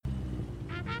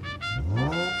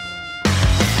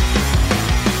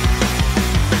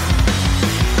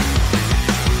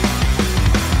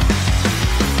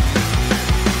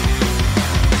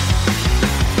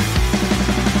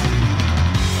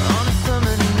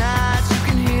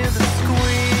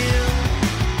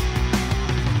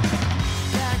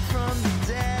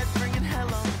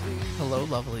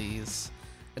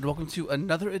and welcome to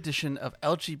another edition of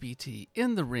LGBT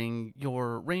in the Ring,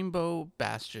 your rainbow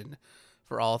bastion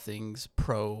for all things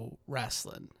pro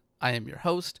wrestling. I am your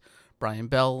host, Brian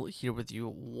Bell, here with you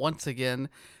once again,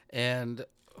 and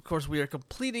of course we are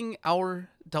completing our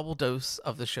double dose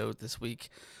of the show this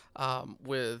week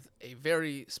with a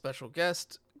very special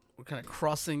guest. We're kind of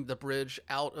crossing the bridge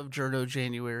out of Journo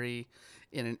January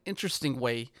in an interesting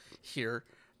way here,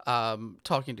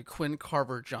 talking to Quinn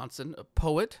Carver Johnson, a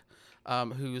poet,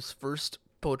 whose first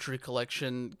poetry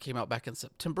collection came out back in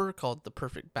September called The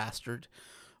Perfect Bastard,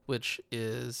 which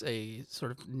is a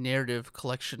sort of narrative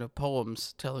collection of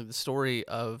poems telling the story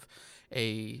of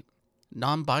a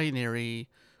non-binary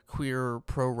queer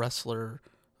pro wrestler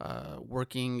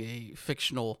working a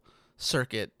fictional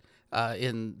circuit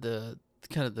in the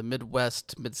kind of the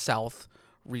Midwest, Mid-South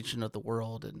region of the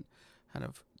world, and kind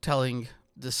of telling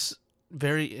this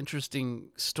very interesting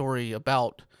story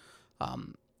about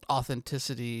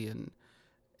authenticity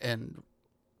and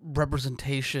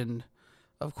representation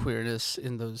of queerness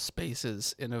in those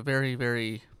spaces in a very,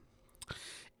 very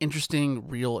interesting,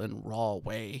 real, and raw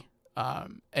way.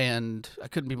 And I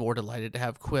couldn't be more delighted to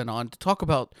have Quinn on to talk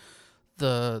about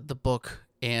the book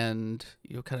and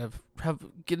kind of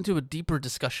get into a deeper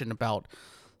discussion about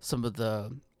some of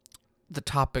the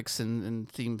topics and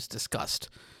themes discussed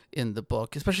in the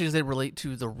book, especially as they relate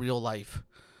to the real life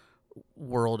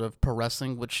world of pro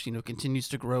wrestling, which continues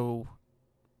to grow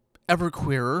ever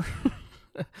queerer,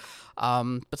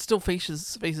 but still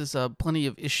faces plenty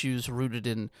of issues rooted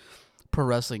in pro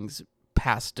wrestling's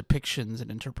past depictions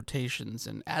and interpretations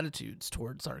and attitudes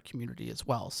towards our community as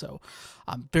well. So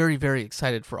I'm very, very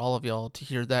excited for all of y'all to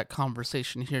hear that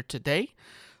conversation here today.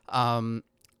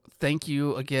 Thank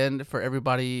you again for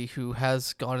everybody who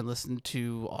has gone and listened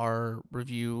to our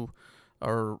review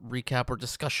or recap or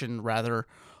discussion rather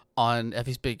on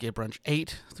Effie's Big Gay Brunch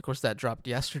 8. Of course, that dropped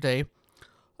yesterday.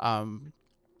 I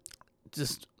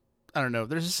don't know.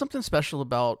 There's just something special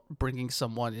about bringing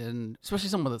someone in, especially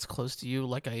someone that's close to you,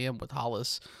 like I am with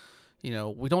Hollis.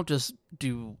 We don't just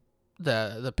do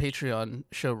the Patreon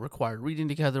show Required Reading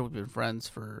together. We've been friends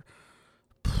for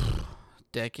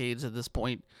decades at this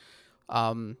point.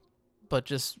 But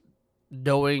just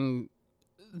knowing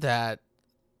that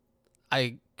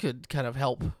I could kind of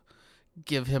help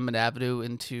give him an avenue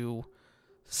into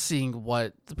seeing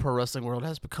what the pro wrestling world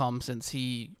has become since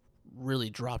he really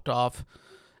dropped off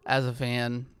as a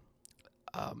fan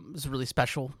is really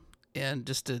special. And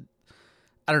just to,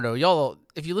 I don't know, y'all,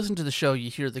 if you listen to the show, you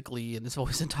hear the glee, and it's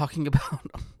always been talking about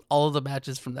all of the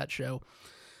matches from that show.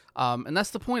 And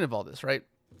that's the point of all this, right?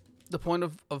 The point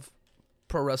of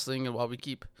pro wrestling, and why we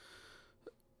keep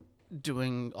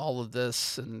doing all of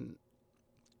this and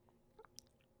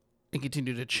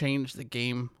continue to change the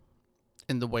game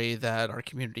in the way that our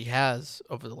community has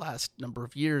over the last number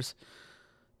of years,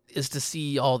 is to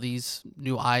see all these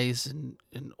new eyes and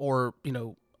or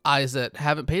eyes that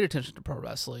haven't paid attention to pro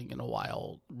wrestling in a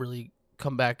while really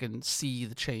come back and see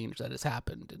the change that has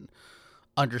happened and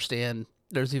understand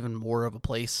there's even more of a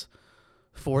place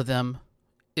for them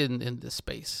in this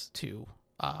space too.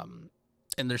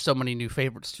 And there's so many new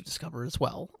favorites to discover as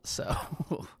well. So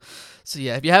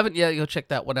yeah, if you haven't yet, go check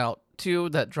that one out too.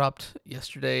 That dropped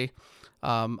yesterday.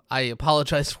 I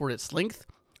apologize for its length.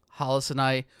 Hollis and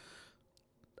I,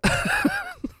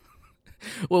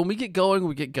 when we get going,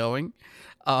 we get going.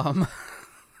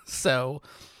 So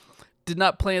did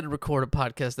not plan to record a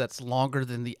podcast that's longer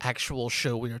than the actual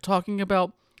show we are talking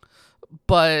about,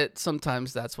 but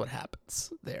sometimes that's what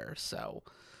happens there. So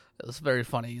it was very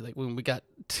funny. Like when we got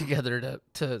together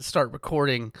to start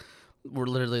recording, we're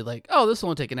literally like, oh, this will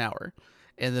only take an hour.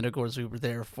 And then of course we were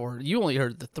there you only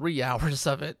heard the 3 hours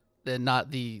of it and not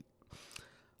the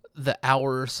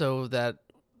hour or so that,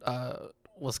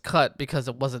 was cut because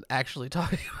it wasn't actually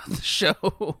talking about the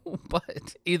show.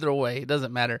 But either way, it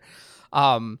doesn't matter.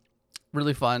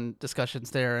 Really fun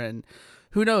discussions there. And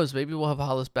who knows, maybe we'll have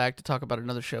Hollis back to talk about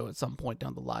another show at some point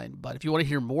down the line. But if you want to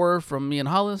hear more from me and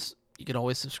Hollis, you can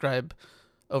always subscribe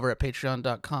over at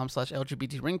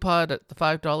patreon.com/LGBTRingPod at the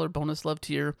 $5 bonus love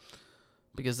tier,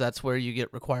 because that's where you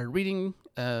get Required Reading,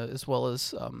 as well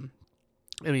as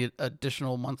any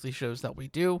additional monthly shows that we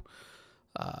do.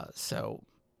 So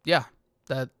yeah,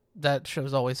 that show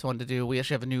is always fun to do. We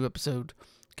actually have a new episode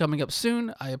coming up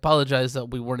soon. I apologize that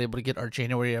we weren't able to get our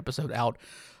January episode out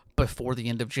before the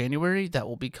end of January. That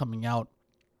will be coming out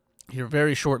here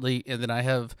very shortly. And then I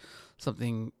have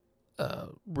something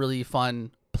really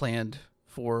fun planned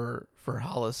for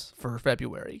Hollis for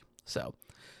February. So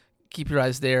keep your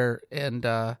eyes there. And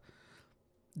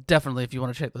definitely, if you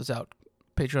want to check those out,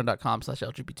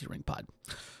 patreon.com/LGBTRingPod.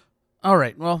 All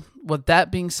right. Well, with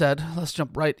that being said, let's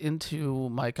jump right into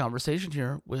my conversation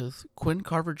here with Quinn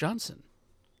Carver Johnson.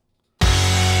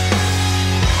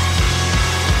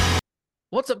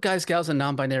 What's up, guys, gals, and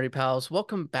non binary pals?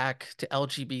 Welcome back to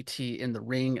LGBT in the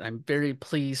Ring. And I'm very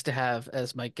pleased to have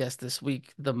as my guest this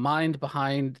week the mind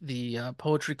behind the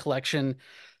poetry collection,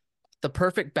 The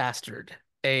Perfect Bastard,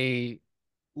 a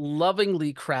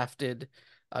lovingly crafted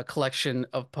collection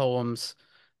of poems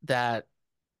that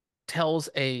tells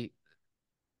a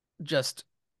just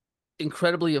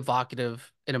incredibly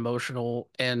evocative and emotional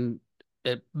and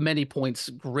at many points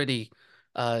gritty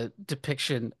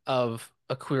depiction of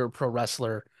a queer pro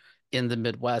wrestler in the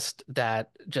Midwest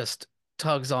that just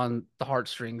tugs on the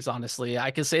heartstrings. Honestly, I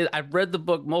can say I've read the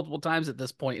book multiple times at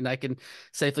this point, and I can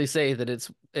safely say that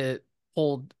it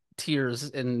pulled tears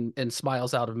and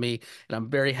smiles out of me. And I'm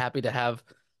very happy to have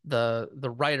the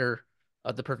writer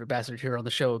of The Perfect Bastard here on the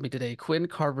show with me today, Quinn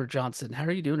Carver Johnson. How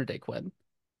are you doing today, Quinn?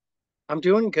 I'm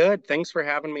doing good. Thanks for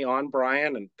having me on,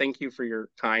 Brian, and thank you for your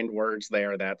kind words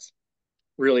there. That's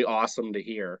really awesome to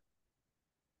hear.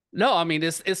 No, I mean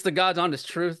it's the God's honest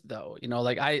truth though.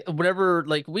 Like I whatever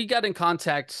like we got in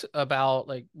contact about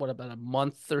like what about a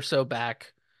month or so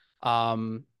back,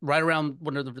 right around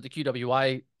when the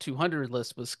QWI 200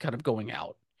 list was kind of going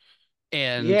out.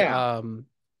 And Yeah,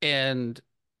 and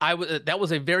I was that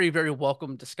was a very, very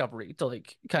welcome discovery to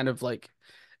like kind of like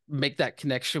make that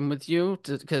connection with you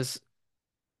because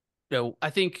I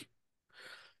think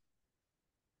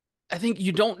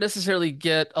you don't necessarily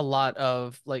get a lot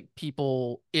of like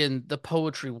people in the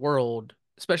poetry world,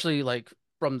 especially like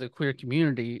from the queer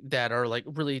community, that are like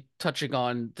really touching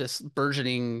on this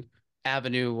burgeoning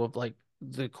avenue of like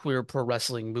the queer pro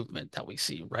wrestling movement that we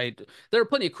see, right? There are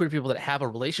plenty of queer people that have a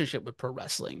relationship with pro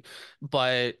wrestling,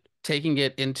 but taking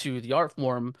it into the art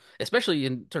form, especially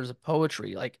in terms of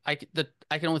poetry, like I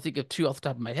can only think of two off the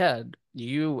top of my head,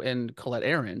 you and Colette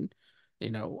Aaron,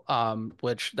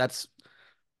 which that's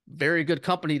very good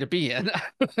company to be in,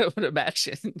 I would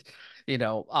imagine,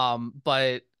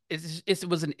 but it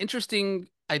was an interesting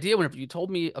idea whenever you told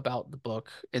me about the book,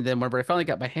 and then whenever I finally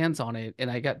got my hands on it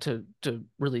and I got to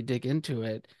really dig into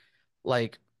it,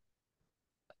 like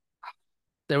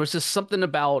there was just something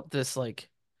about this like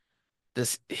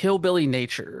this hillbilly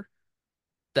nature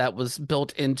that was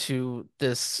built into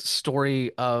this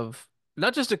story of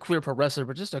not just a queer pro wrestler,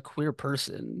 but just a queer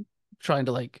person trying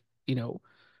to like,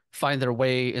 find their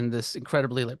way in this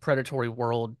incredibly like predatory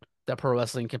world that pro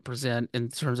wrestling can present in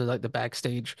terms of like the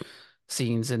backstage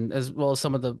scenes and as well as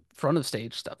some of the front of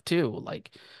stage stuff too.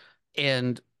 Like,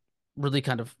 and really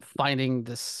kind of finding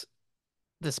this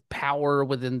power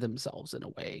within themselves in a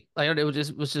way. Like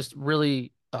it was just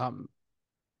really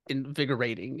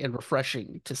invigorating and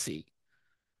refreshing to see.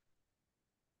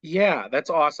 yeah, that's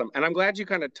awesome. And I'm glad you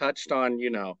kind of touched on,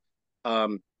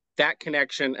 um, that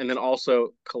connection and then also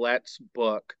Colette's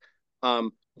book.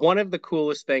 One of the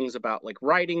coolest things about like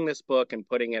writing this book and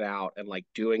putting it out and like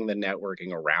doing the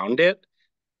networking around it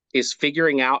is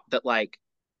figuring out that like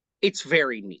it's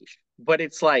very niche, but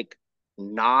it's like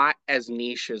not as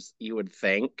niche as you would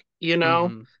think, you know?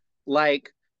 Hmm.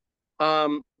 Like,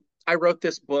 um, I wrote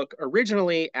this book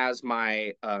originally as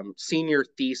my senior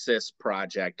thesis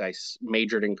project.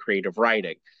 Majored in creative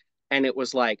writing. And it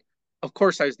was like, of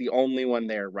course, I was the only one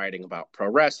there writing about pro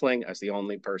wrestling. I was the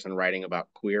only person writing about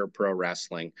queer pro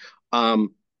wrestling.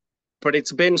 Um, but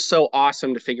it's been so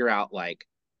awesome to figure out like,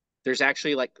 there's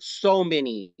actually like so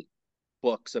many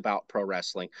books about pro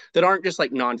wrestling that aren't just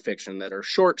like nonfiction, that are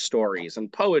short stories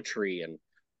and poetry and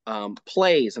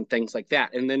plays and things like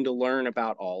that. And then to learn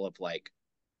about all of like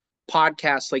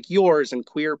podcasts like yours and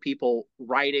queer people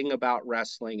writing about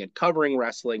wrestling and covering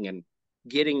wrestling and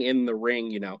getting in the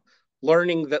ring,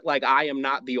 learning that like I am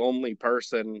not the only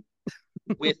person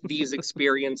with these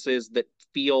experiences that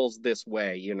feels this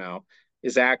way,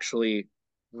 is actually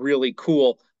really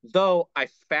cool. Though I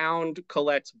found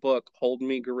Colette's book, Hold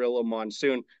Me Gorilla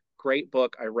Monsoon, great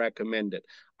book. I recommend it.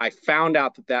 I found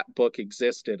out that that book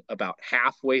existed about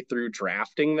halfway through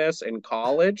drafting this in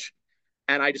college.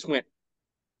 And I just went,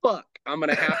 fuck, I'm going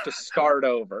to have to start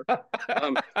over.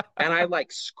 Um, and I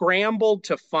like scrambled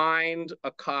to find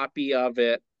a copy of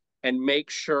it and make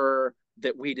sure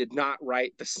that we did not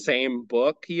write the same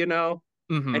book. And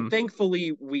Hmm.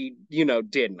 thankfully we,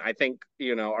 didn't. I think,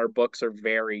 our books are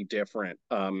very different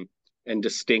and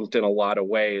distinct in a lot of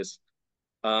ways.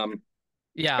 Um, and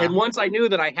Yeah. once I knew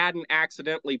that I hadn't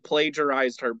accidentally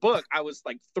plagiarized her book, I was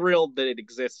like thrilled that it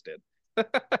existed.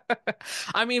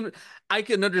 I mean, I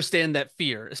can understand that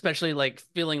fear, especially like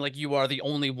feeling like you are the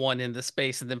only one in the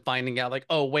space and then finding out like,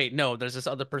 oh wait, no, there's this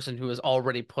other person who has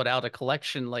already put out a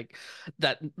collection like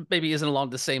that maybe isn't along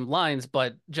the same lines,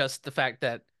 but just the fact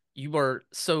that you are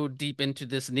so deep into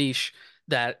this niche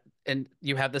that and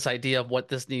you have this idea of what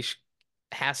this niche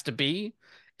has to be.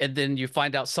 And then you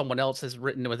find out someone else has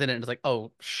written within it, and it's like,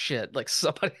 oh shit, like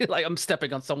somebody, like I'm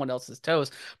stepping on someone else's toes.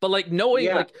 But like knowing,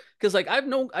 Yeah. like, because like I've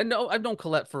known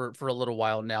Colette for a little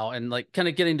while now, and like kind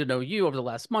of getting to know you over the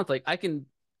last month, like I can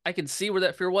see where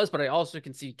that fear was, but I also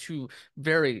can see two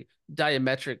very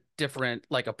diametric different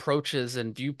like approaches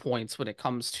and viewpoints when it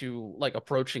comes to like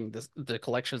approaching the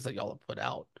collections that y'all have put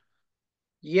out.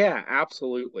 Yeah,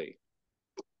 absolutely.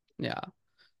 Yeah.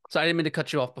 So I didn't mean to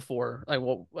cut you off before. Like,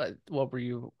 what were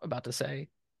you about to say?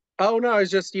 Oh no, it's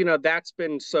just, that's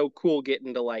been so cool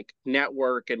getting to like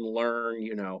network and learn,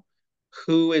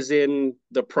 who is in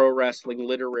the pro wrestling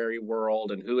literary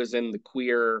world and who is in the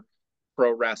queer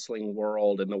pro wrestling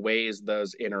world and the ways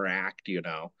those interact.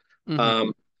 Hmm.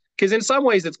 Um, because in some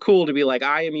ways it's cool to be like,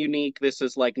 I am unique. This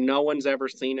is like no one's ever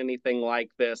seen anything like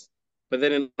this. But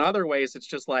then in other ways, it's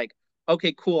just like,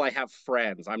 okay, cool, I have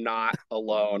friends. I'm not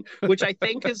alone, which I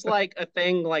think is like a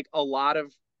thing like a lot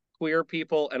of queer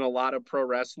people and a lot of pro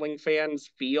wrestling fans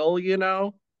feel.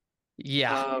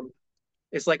 Yeah. Um,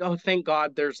 it's like, oh, thank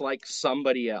God there's like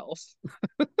somebody else.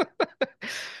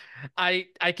 I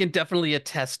can definitely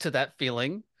attest to that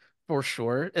feeling for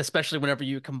sure, especially whenever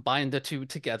you combine the two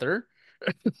together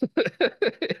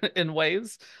in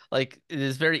ways. Like it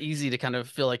is very easy to kind of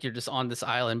feel like you're just on this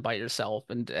island by yourself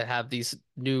and to have these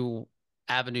new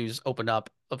avenues open up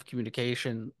of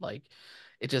communication. Like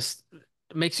it just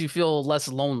makes you feel less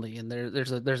lonely and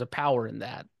there's a power in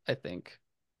that, I think.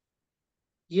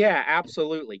 Yeah,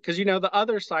 absolutely. Because, the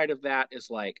other side of that is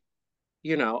like,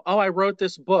 oh, I wrote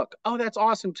this book. Oh, that's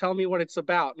awesome. Tell me what it's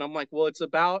about. And I'm like, well, it's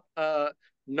about a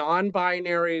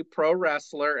non-binary pro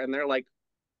wrestler. And they're like,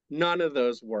 none of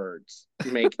those words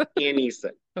make any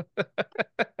sense.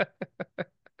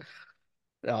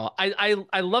 No,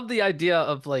 I love the idea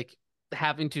of like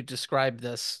having to describe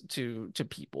this to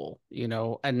people,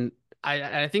 and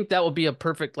I think that would be a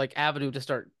perfect like avenue to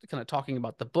start kind of talking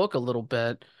about the book a little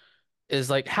bit is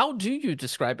like how do you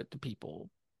describe it to people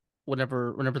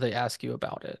whenever they ask you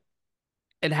about it?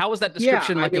 And how has that Yeah,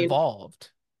 description I like mean,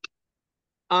 evolved?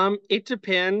 it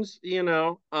depends.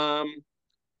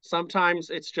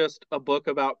 Sometimes it's just a book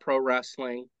about pro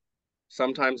wrestling.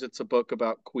 Sometimes it's a book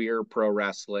about queer pro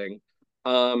wrestling.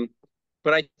 Um,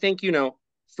 but I think,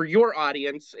 for your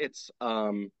audience, it's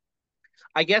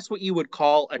I guess what you would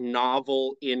call a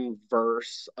novel in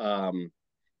verse.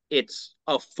 It's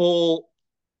a full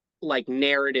like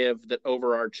narrative that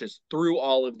overarches through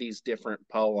all of these different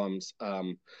poems,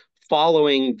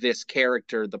 following this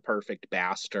character, the perfect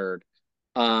bastard,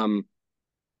 um,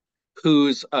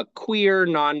 who's a queer,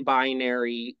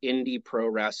 non-binary indie pro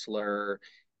wrestler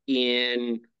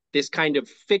in this kind of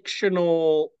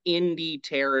fictional indie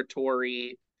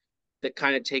territory that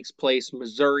kind of takes place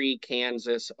Missouri,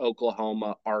 Kansas,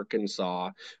 Oklahoma,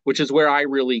 Arkansas, which is where I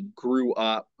really grew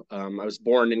up. I was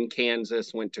born in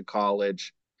Kansas, went to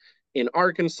college in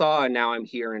Arkansas, and now I'm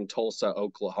here in Tulsa,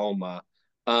 Oklahoma.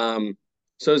 So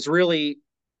it's really,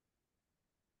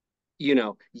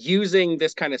 using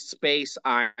this kind of space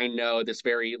I know, this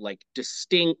very like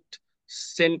distinct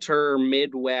center,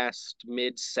 Midwest,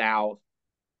 Mid South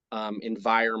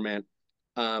environment,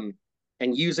 um,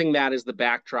 and using that as the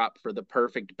backdrop for the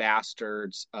perfect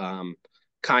bastards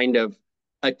kind of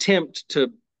attempt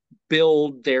to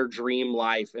build their dream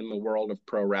life in the world of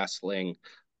pro wrestling,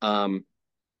 um,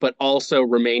 but also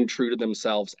remain true to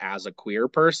themselves as a queer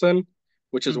person,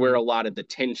 which is where Hmm. a lot of the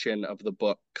tension of the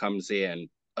book comes in.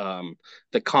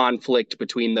 The conflict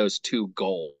between those two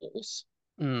goals.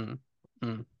 Mm.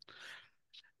 Mm.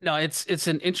 No, it's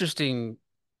an interesting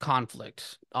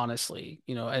conflict, honestly,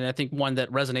 and I think one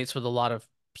that resonates with a lot of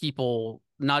people,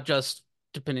 not just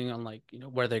depending on like,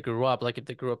 where they grew up, like if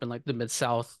they grew up in like the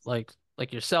Mid-South, like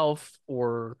yourself,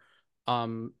 or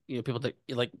people that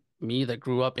like me that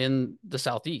grew up in the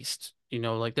Southeast,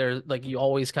 like they're like you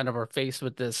always kind of are faced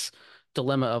with this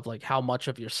dilemma of like how much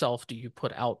of yourself do you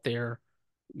put out there,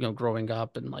 growing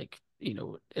up and like,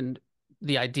 and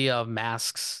the idea of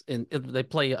masks and they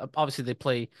play obviously they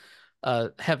play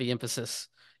heavy emphasis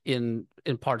in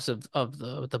parts of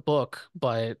the book,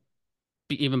 but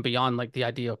even beyond like the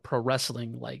idea of pro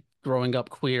wrestling, like growing up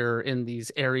queer in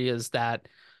these areas that,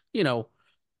 you know,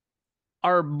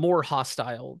 are more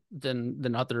hostile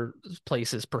than other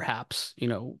places, perhaps,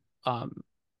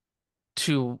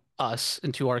 to us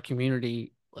and to our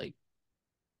community, like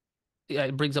yeah,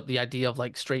 it brings up the idea of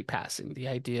like straight passing, the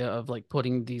idea of like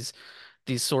putting these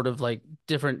sort of like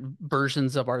different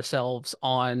versions of ourselves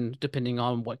on depending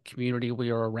on what community we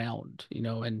are around,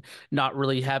 and not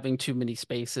really having too many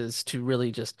spaces to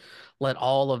really just let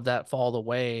all of that fall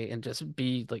away and just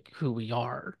be like who we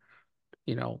are,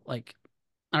 like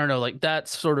I don't know, like that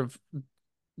sort of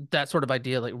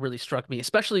idea like really struck me,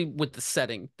 especially with the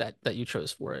setting that you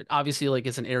chose for it. Obviously, like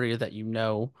it's an area that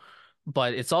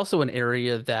but it's also an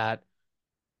area that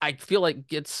I feel like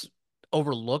gets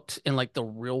overlooked in like the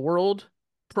real world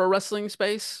pro wrestling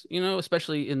space,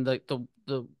 especially in the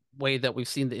way that we've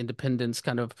seen the independents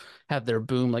kind of have their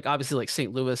boom. Like obviously like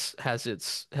St. Louis has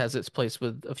its place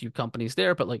with a few companies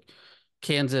there, but like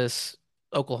Kansas,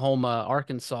 Oklahoma,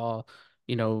 Arkansas,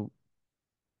 you know,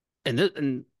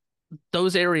 and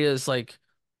those areas like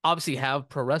obviously have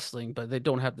pro wrestling, but they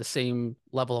don't have the same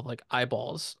level of like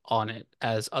eyeballs on it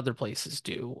as other places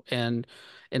do. And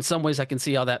in some ways, I can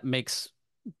see how that makes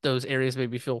those areas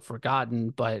maybe feel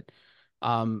forgotten. But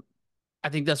um, I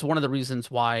think that's one of the reasons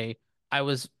why I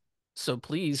was so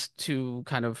pleased to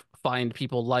kind of find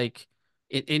people like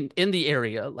in the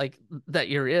area like that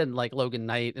you're in, like Logan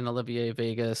Knight and Olivier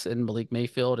Vegas and Malik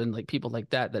Mayfield and like people like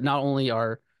that not only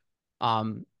are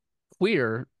um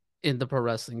queer in the pro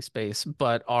wrestling space,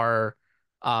 but are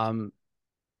um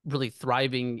really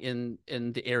thriving in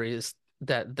the areas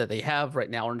that they have right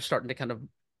now and starting to kind of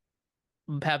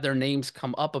have their names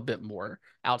come up a bit more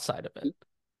outside of it.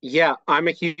 Yeah, I'm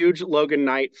a huge Logan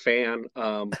Knight fan.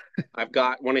 I've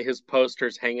got one of his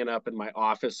posters hanging up in my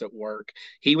office at work.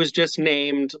 He was just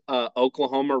named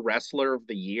Oklahoma Wrestler of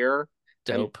the Year,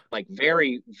 and Dope. like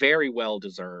very, very well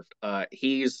deserved.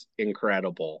 He's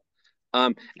incredible,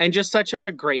 and just such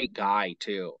a great guy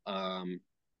too.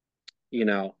 You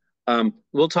know,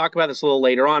 we'll talk about this a little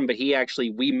later on, but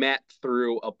we met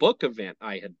through a book event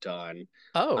I had done,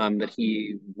 Oh. that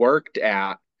he worked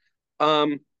at.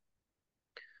 Um,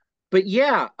 but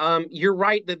yeah, you're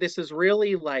right that this is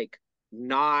really like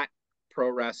not pro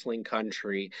wrestling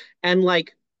country. And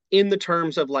like in the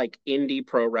terms of like indie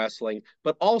pro wrestling,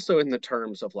 but also in the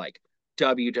terms of like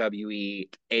WWE,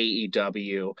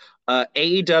 AEW.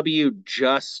 AEW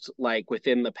just like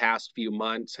within the past few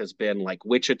months has been like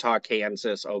Wichita,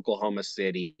 Kansas, Oklahoma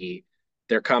City.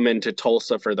 They're coming to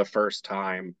Tulsa for the first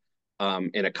time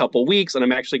in a couple weeks, and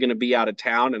I'm actually going to be out of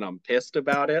town, and I'm pissed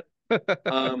about it.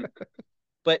 Um,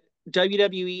 but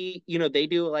WWE, they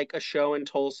do like a show in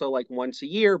Tulsa like once a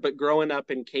year, but growing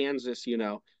up in Kansas,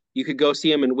 you could go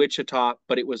see them in Wichita,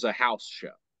 but it was a house show.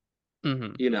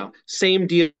 Hmm. Same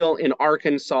deal in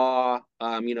Arkansas.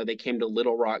 They came to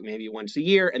Little Rock maybe once a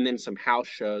year, and then some house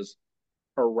shows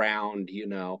around.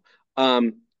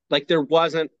 Like there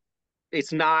wasn't,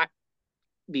 it's not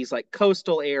these like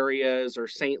coastal areas or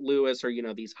St. Louis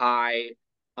or, these high,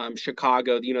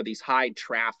 Chicago, these high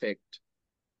trafficked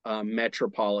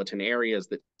metropolitan areas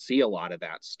that see a lot of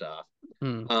that stuff.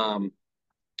 Mm. Um,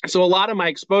 so a lot of my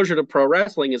exposure to pro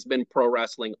wrestling has been pro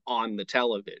wrestling on the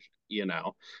television.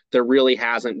 There really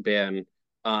hasn't been,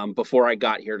 before I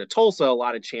got here to Tulsa, a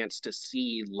lot of chance to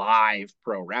see live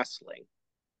pro wrestling.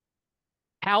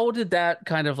 How did that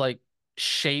kind of like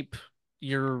shape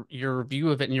your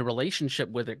view of it and your relationship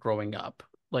with it growing up?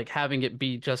 Like having it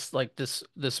be just like this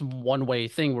one way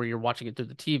thing where you're watching it through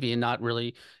the TV and not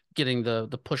really getting the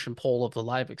push and pull of the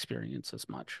live experience as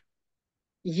much.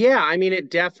 Yeah, I mean, it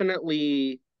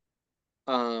definitely,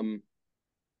 um,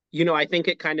 I think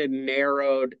it kind of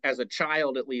narrowed as a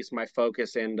child, at least, my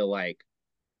focus into like,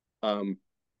 um,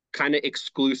 kind of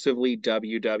exclusively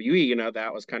WWE.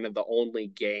 That was kind of the only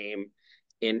game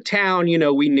in town.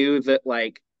 We knew that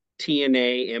like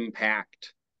TNA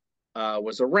Impact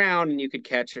was around and you could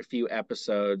catch a few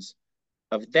episodes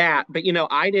of that. But,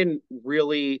 I didn't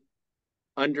really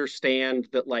understand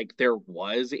that like there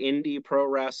was indie pro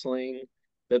wrestling,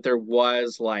 that there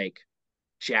was like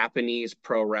Japanese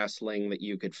pro wrestling that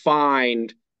you could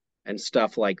find and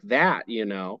stuff like that.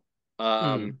 Um,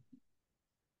 Mm.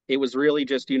 it was really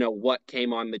just, what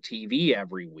came on the TV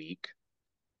every week,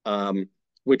 um,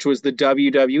 which was the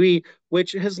WWE,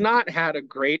 which has not had a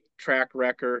great track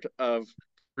record of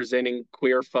presenting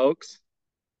queer folks,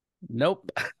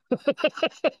 Nope.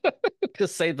 To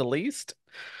say the least.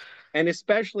 and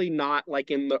especially not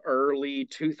like in the early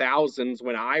 2000s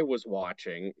when I was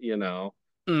watching.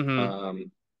 Hmm.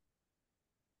 Um,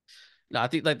 No, I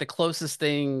think like the closest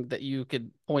thing that you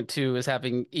could point to is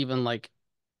having even like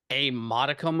a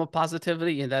modicum of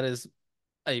positivity, and that is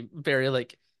a very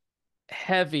like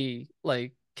heavy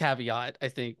like caveat, I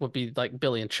think, would be like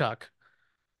Billy and Chuck.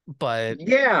 But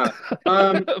yeah.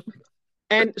 Um,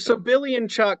 And so Billy and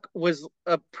Chuck was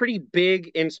a pretty big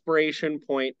inspiration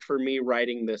point for me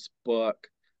writing this book.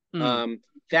 Mm, Um,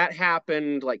 that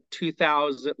happened like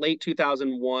 2000, late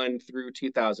 2001 through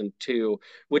 2002,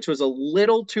 which was a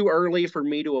little too early for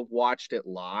me to have watched it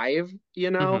live,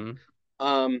 you know? hmm.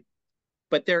 Um,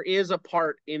 but there is a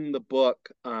part in the book,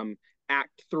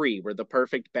 Act Three, where the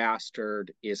perfect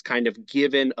bastard is kind of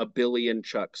given a Billy and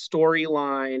Chuck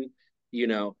storyline. You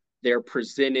know, they're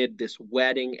presented this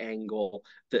wedding angle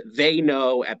that they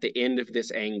know at the end of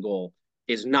this angle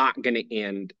is not going to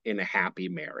end in a happy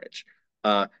marriage.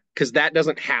 Because that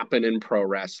doesn't happen in pro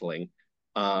wrestling.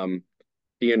 Um,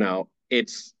 you know,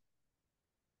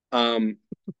 um,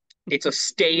 it's a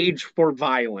stage for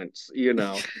violence.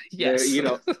 Yes. You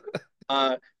know,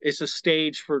 it's a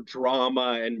stage for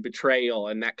drama and betrayal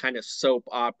and that kind of soap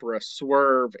opera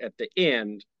swerve at the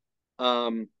end.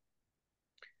 Um,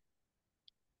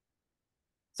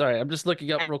 Sorry, I'm just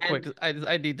looking up real quick. and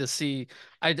I need to see.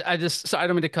 I just so I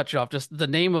don't mean to cut you off. Just the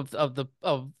name of the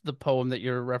poem that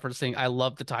you're referencing. I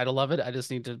love the title of it. I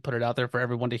just need to put it out there for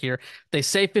everyone to hear. They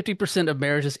say 50% of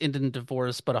marriages end in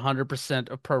divorce, but 100%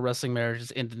 of pro wrestling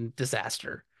marriages end in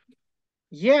disaster.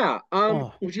 yeah,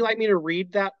 Oh, would you like me to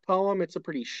read that poem? It's a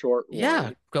pretty short yeah,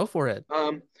 one. go for it.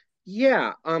 Um,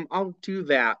 yeah, I'll do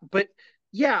that. But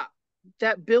yeah,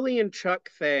 that Billy and Chuck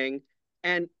thing,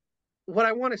 and what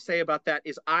I want to say about that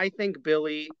is I think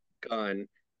Billy Gunn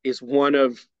is one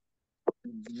of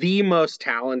the most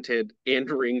talented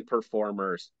in-ring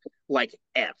performers like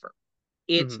ever.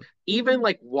 It's Hmm. even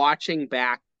like watching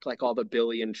back like all the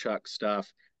Billy and Chuck stuff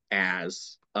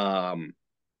as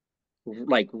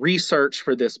like research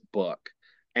for this book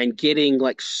and getting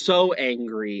like so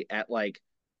angry at like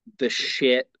the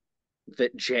shit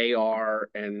that JR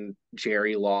and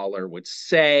Jerry Lawler would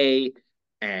say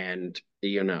and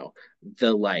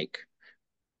the like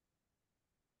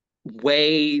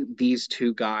way these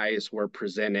two guys were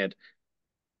presented.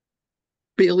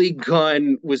 Billy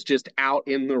Gunn was just out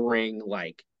in the ring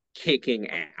like kicking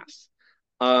ass.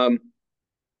 Um,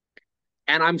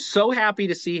 and I'm so happy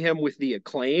to see him with the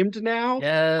Acclaimed now. I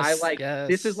Yes, like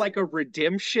this is yes. like a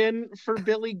redemption for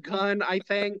Billy Gunn, I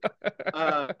think.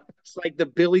 It's like the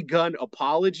Billy Gunn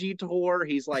apology tour.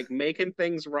 He's like making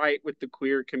things right with the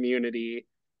queer community.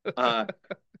 Uh,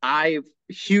 I'm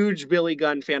huge Billy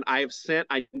Gunn fan. I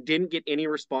didn't get any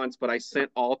response, but I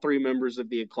sent all three members of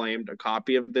the Acclaimed a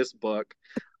copy of this book.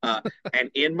 Uh,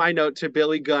 and in my note to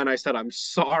Billy Gunn, I said, I'm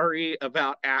sorry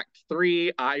about Act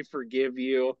Three. I forgive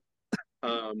you.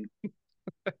 Um,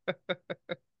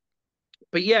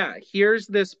 but yeah, here's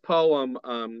this poem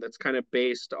that's kind of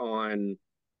based on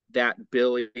that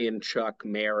Billy and Chuck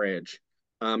marriage.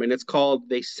 And it's called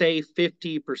They Say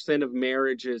 50% of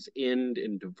Marriages End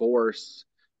in Divorce,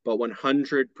 but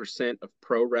 100% of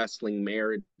pro wrestling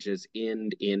marriages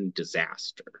end in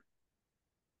disaster.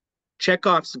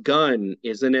 Chekhov's gun,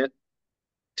 isn't it?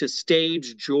 To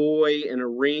stage joy in a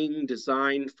ring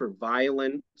designed for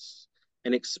violence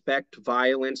and expect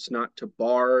violence not to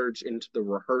barge into the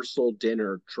rehearsal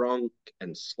dinner drunk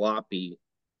and sloppy.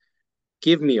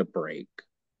 Give me a break.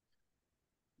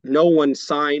 No one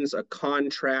signs a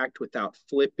contract without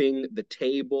flipping the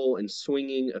table and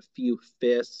swinging a few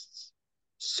fists.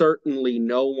 Certainly,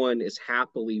 no one is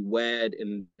happily wed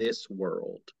in this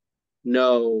world.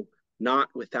 No, not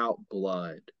without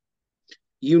blood.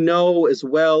 You know as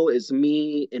well as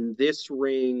me in this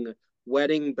ring,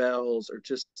 wedding bells are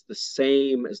just the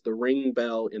same as the ring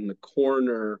bell in the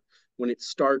corner. When it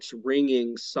starts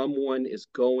ringing, someone is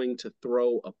going to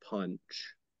throw a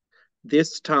punch.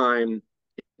 This time,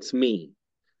 it's me,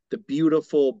 the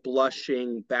beautiful,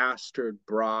 blushing bastard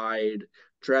bride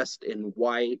dressed in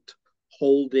white,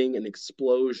 holding an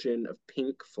explosion of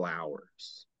pink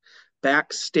flowers.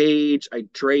 Backstage, I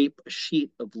drape a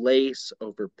sheet of lace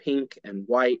over pink and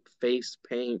white face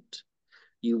paint.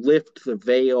 You lift the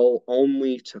veil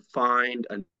only to find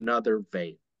another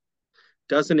veil.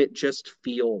 Doesn't it just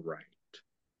feel right?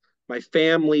 My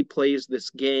family plays this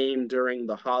game during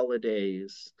the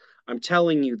holidays. I'm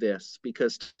telling you this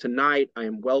because tonight I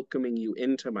am welcoming you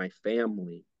into my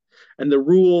family. And the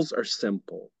rules are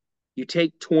simple. You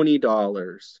take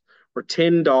 $20 or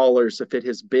 $10 if it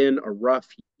has been a rough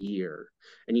year,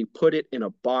 and you put it in a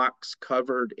box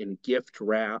covered in gift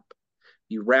wrap.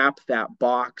 You wrap that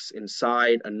box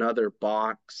inside another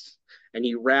box, and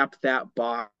you wrap that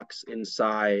box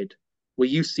inside. Well,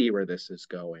 you see where this is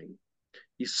going.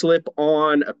 You slip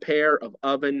on a pair of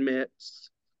oven mitts.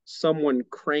 Someone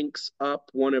cranks up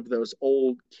one of those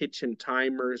old kitchen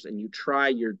timers, and you try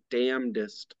your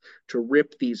damnedest to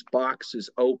rip these boxes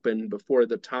open before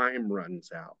the time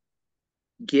runs out.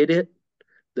 Get it?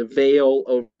 The veil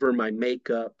over my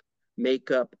makeup,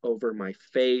 makeup over my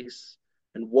face.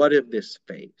 And what of this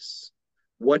face?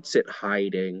 What's it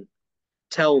hiding?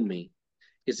 Tell me,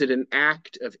 is it an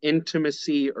act of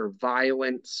intimacy or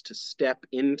violence to step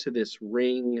into this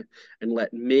ring and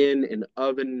let men in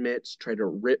oven mitts try to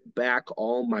rip back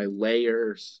all my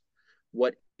layers?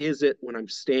 What is it when I'm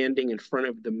standing in front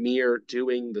of the mirror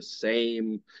doing the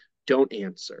same? Don't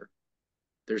answer.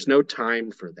 There's no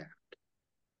time for that.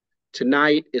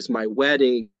 Tonight is my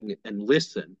wedding, and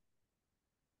listen,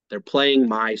 they're playing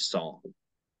my song.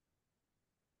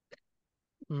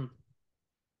 Mm.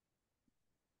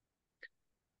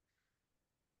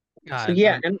 So God,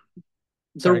 yeah, and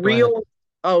the sorry, go ahead. real,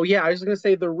 oh yeah, I was going to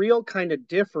say the real kind of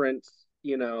difference,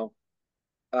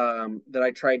 that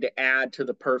I tried to add to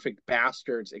the Perfect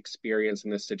Bastards experience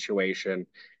in this situation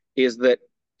is that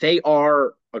they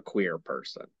are a queer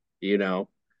person, you know.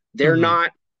 They're Hmm.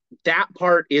 not, that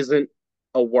part isn't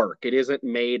a work. It isn't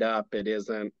made up. It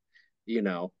isn't, you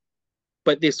know,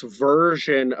 but this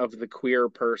version of the queer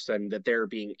person that they're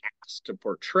being asked to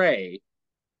portray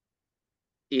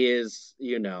is,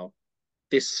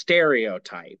 this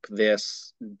stereotype,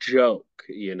 this joke,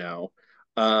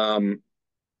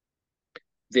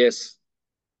 this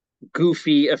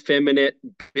goofy, effeminate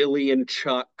Billy and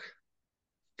Chuck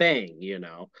thing.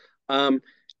 Um,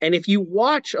 and if you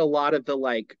watch a lot of the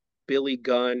like Billy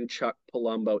Gunn, Chuck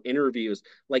Palumbo interviews,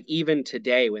 like even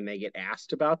today when they get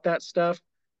asked about that stuff,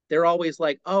 they're always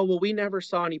like, oh, well, we never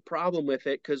saw any problem with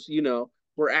it because,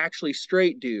 we're actually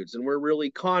straight dudes and we're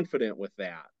really confident with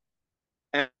that.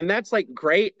 And that's like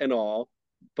great and all,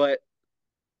 but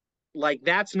like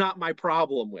that's not my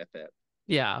problem with it.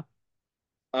 Yeah.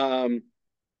 Um,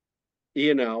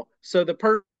 so the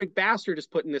perfect bastard is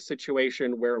put in this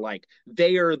situation where like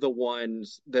they are the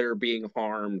ones that are being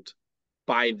harmed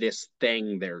by this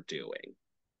thing they're doing.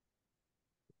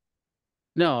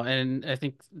 No, and I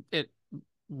think it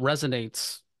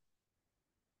resonates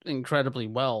incredibly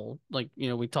well. Like,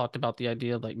 we talked about the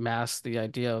idea of like masks, the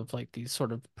idea of like these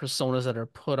sort of personas that are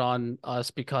put on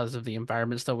us because of the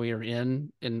environments that we are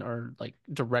in and are like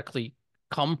directly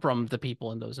come from the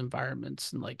people in those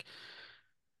environments. And like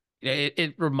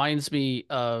it reminds me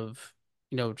of,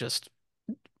 just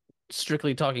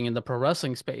strictly talking in the pro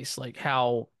wrestling space, like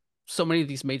how so many of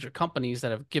these major companies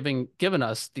that have given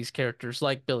us these characters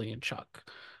like Billy and Chuck,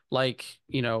 like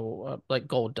like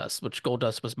Goldust, which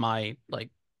Goldust was my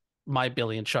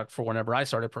Billy and Chuck for whenever I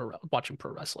started watching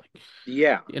pro wrestling.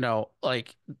 Yeah.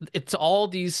 Like it's all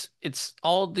these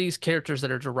characters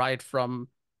that are derived from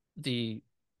the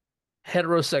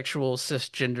heterosexual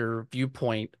cisgender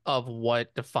viewpoint of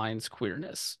what defines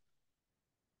queerness,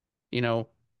 you know,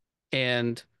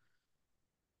 and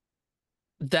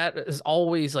that is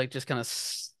always like just kind of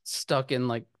stuck in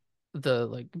like the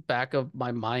like back of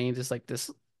my mind is like this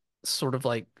sort of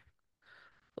like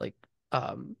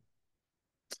um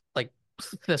like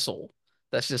thistle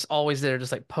that's just always there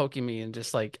just like poking me and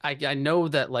just like I know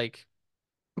that like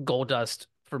Goldust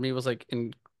for me was like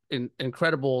an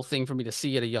incredible thing for me to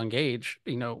see at a young age,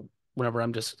 whenever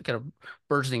I'm just kind of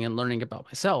burgeoning and learning about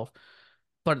myself.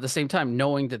 But at the same time,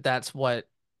 knowing that that's what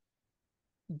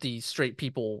the straight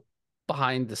people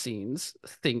behind the scenes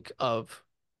think of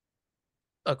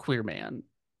a queer man,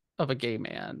 of a gay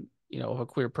man, of a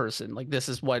queer person. Like this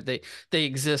is what they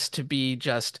exist to be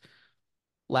just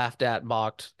laughed at,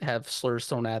 mocked, have slurs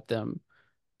thrown at them,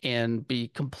 and be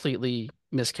completely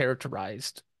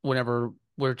mischaracterized whenever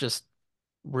we're just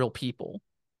real people.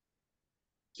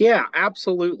 Yeah,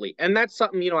 absolutely. And that's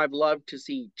something, I've loved to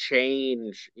see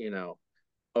change,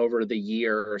 over the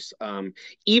years.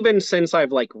 Even since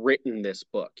I've like written this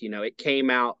book, it came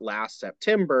out last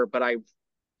September, but I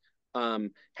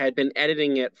had been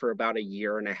editing it for about a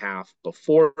year and a half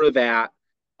before that.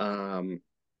 Um,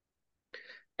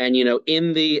 and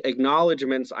in the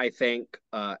acknowledgments, I think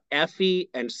Effie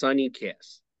and Sunny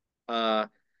kiss. Uh,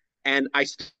 and I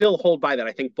still hold by that.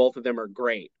 I think both of them are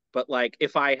great. But like,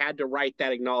 if I had to write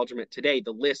that acknowledgement today,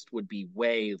 the list would be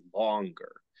way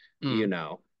longer. You Mm.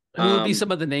 know, Who would be um,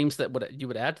 some of the names that would you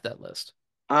would add to that list?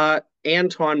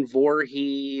 Anton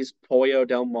Voorhees, Pollo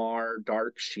Del Mar,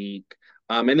 Dark Sheik,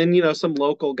 and then some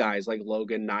local guys like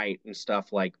Logan Knight and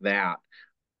stuff like that.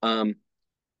 Um,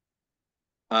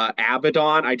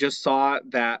 Abaddon, I just saw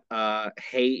that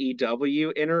Hey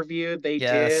EW interview they did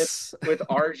Yes. with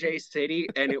RJ City,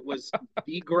 and it was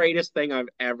the greatest thing I've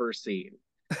ever seen.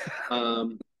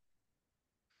 Um,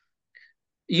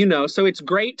 so it's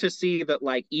great to see that,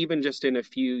 like, even just in a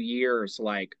few years,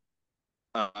 like,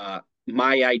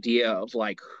 my idea of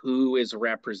like who is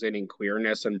representing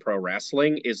queerness in pro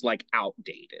wrestling is like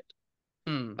outdated.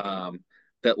 Mm. Um,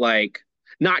 that like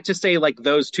Not to say like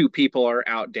those two people are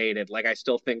outdated. Like I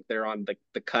still think they're on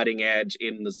the cutting edge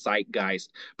in the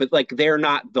zeitgeist, but like they're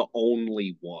not the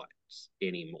only ones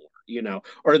anymore,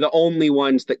 or the only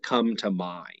ones that come to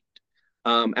mind.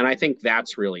 And I think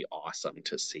that's really awesome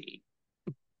to see.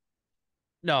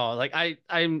 No, like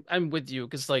I'm with you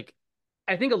because like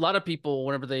I think a lot of people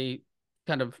whenever they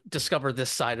kind of discover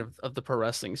this side of the pro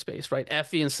wrestling space, right?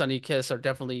 Effie and Sunny Kiss are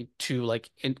definitely two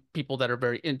like people that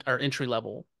are are entry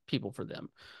level people for them.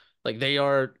 Like they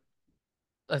are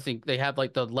I think they have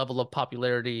like the level of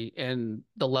popularity and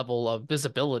the level of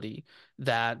visibility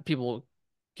that people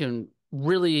can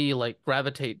really like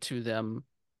gravitate to them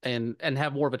and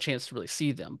have more of a chance to really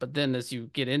see them. But then as you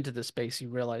get into the space, you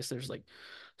realize there's like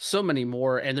so many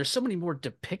more and there's so many more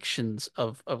depictions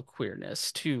of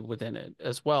queerness too within it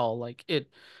as well. Like it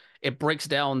breaks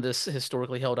down this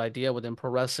historically held idea within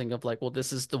pro wrestling of like, well,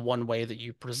 this is the one way that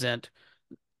you present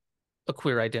a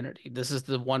queer identity. This is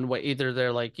the one way either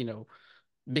they're like,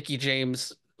 Mickey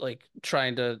James like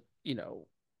trying to,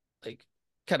 like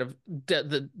kind of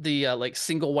the like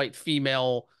single white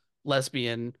female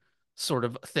lesbian sort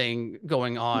of thing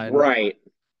going on, Right.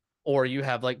 or you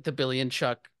have like the Billy and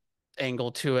Chuck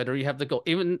angle to it, or you have the gold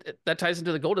even that ties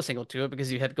into the Goldust angle to it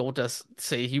because you had Goldust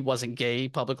say he wasn't gay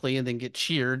publicly and then get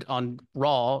cheered on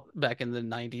Raw back in the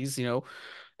 90s,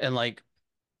 and like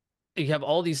you have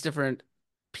all these different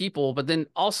people, but then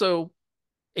also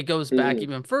it goes back Mhm.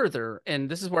 even further. And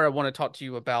this is where I want to talk to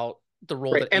you about the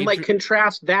role Right. that And like Adrian.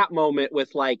 contrast that moment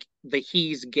with like the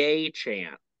he's gay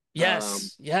chant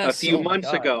Yes, a yes. few Oh my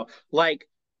months God. ago.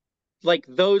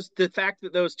 The fact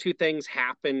that those two things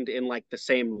happened in like the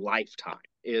same lifetime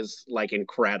is like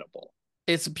incredible.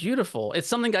 It's beautiful. It's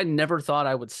something I never thought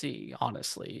I would see,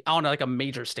 honestly, on like a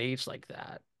major stage like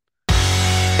that.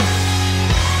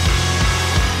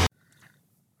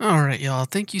 All right, y'all.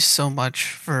 Thank you so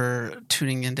much for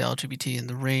tuning into LGBT in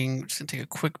the Ring. We're just gonna take a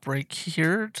quick break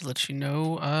here to let you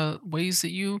know ways that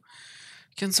you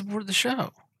can support the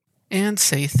show. And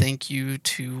say thank you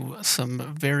to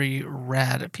some very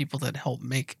rad people that help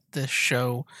make this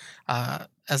show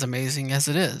as amazing as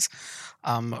it is.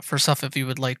 First off, if you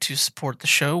would like to support the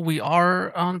show, we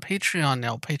are on Patreon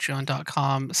now,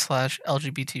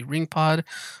 patreon.com/LGBT ringpod.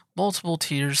 Multiple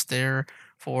tiers there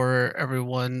for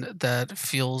everyone that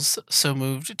feels so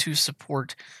moved to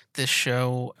support this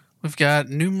show. We've got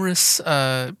numerous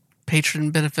patron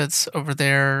benefits over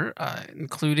there,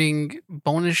 including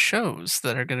bonus shows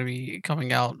that are going to be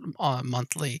coming out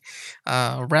monthly,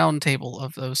 a round table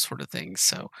of those sort of things.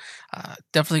 So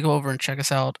definitely go over and check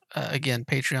us out. Again,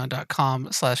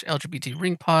 patreon.com/LGBT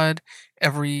ringpod.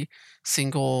 Every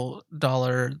single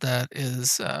dollar that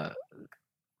is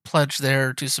pledged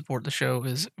there to support the show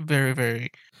is very,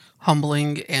 very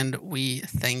humbling, and we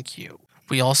thank you.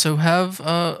 We also have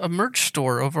a merch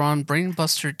store over on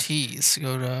Brainbuster Tees.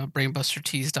 Go to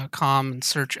brainbustertees.com and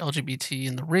search LGBT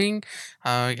in the ring.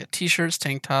 You get t-shirts,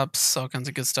 tank tops, all kinds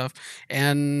of good stuff.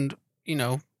 And,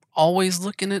 always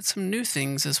looking at some new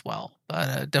things as well.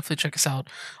 But definitely check us out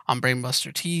on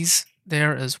Brainbuster Tees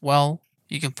there as well.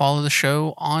 You can follow the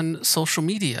show on social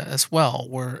media as well.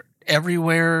 We're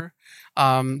everywhere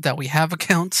that we have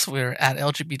accounts. We're at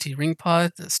LGBT Ring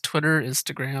Pod. That's Twitter,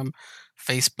 Instagram,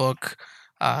 Facebook,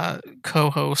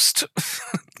 co-host,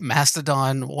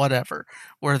 Mastodon, whatever.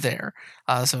 We're there.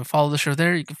 So follow the show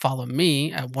there. You can follow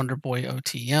me at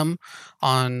WonderboyOTM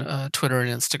on Twitter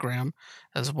and Instagram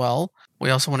as well.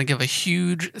 We also want to give a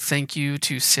huge thank you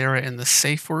to Sarah and the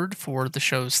Safe Word for the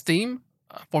show's theme,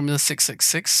 Formula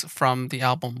 666 from the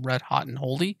album Red Hot and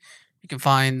Holy. You can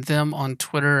find them on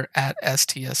Twitter at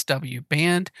STSW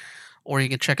Band, or you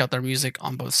can check out their music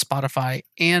on both Spotify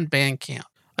and Bandcamp.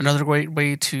 Another great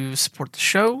way to support the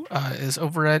show is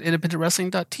over at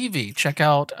independentwrestling.tv. Check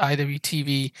out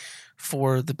IWTV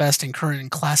for the best in current and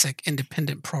classic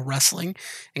independent pro wrestling,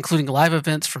 including live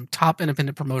events from top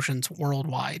independent promotions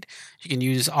worldwide. You can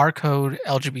use our code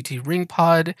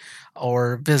LGBTRingPod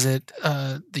or visit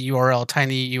the URL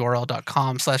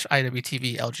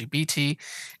tinyurl.com/IWTVLGBT.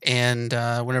 And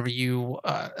whenever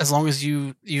as long as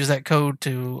you use that code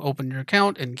to open your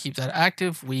account and keep that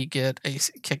active, we get a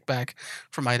kickback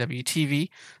from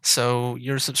IWTV. So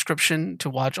your subscription to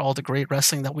watch all the great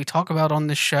wrestling that we talk about on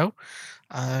this show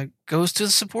goes to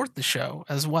support the show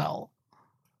as well.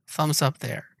 Thumbs up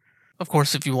there. Of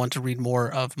course, if you want to read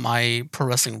more of my pro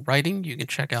wrestling writing, you can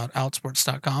check out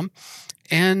outsports.com.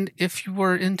 And if you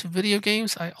are into video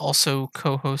games, I also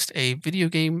co host a video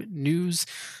game news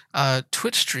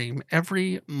Twitch stream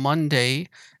every Monday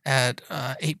at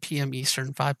 8 p.m.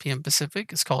 Eastern, 5 p.m.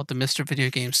 Pacific. It's called the Mr. Video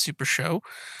Game Super Show.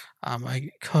 I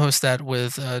co-host that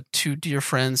with two dear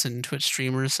friends and Twitch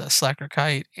streamers, Slacker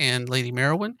Kite and Lady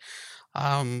Merowin.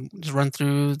 Just run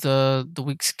through the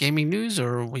week's gaming news,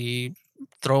 or we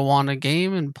throw on a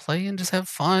game and play and just have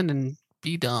fun and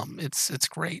be dumb. It's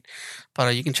great.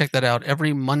 But you can check that out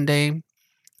every Monday,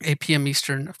 8 p.m.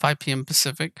 Eastern, 5 p.m.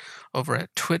 Pacific, over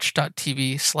at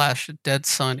twitch.tv/Dead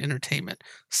Sun Entertainment.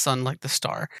 Sun like the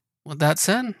star. With that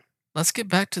said, let's get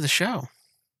back to the show.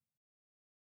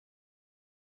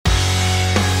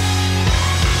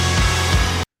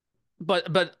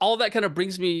 But all that kind of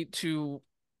brings me to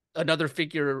another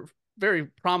figure very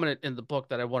prominent in the book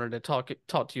that I wanted to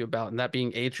talk to you about, and that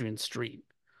being Adrian Street.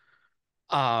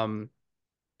 Um,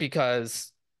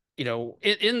 because in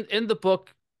the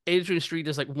book, Adrian Street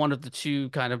is like one of the two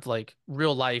kind of like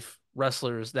real life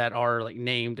wrestlers that are like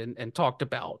named and talked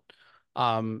about.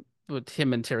 With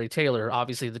him and Terry Taylor,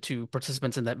 obviously the two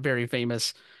participants in that very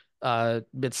famous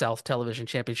Mid South Television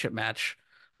Championship match.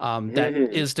 That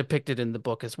Mhm. is depicted in the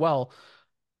book as well.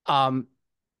 Um,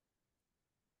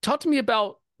 Talk to me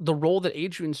about the role that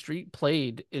Adrian Street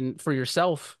played in for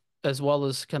yourself, as well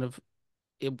as kind of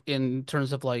in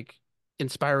terms of like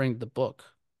inspiring the book.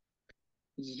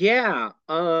 Yeah.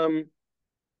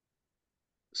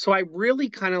 So I really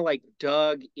kind of like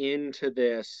dug into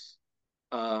this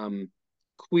um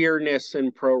queerness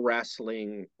and pro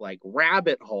wrestling like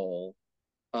rabbit hole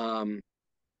um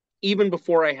even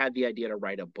before I had the idea to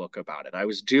write a book about it. I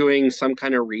was doing some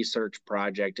kind of research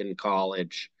project in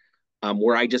college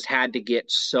where I just had to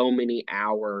get so many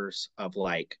hours of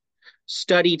like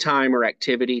study time or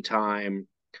activity time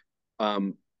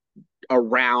um,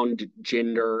 around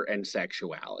gender and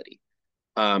sexuality.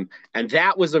 And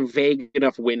that was a vague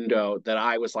enough window that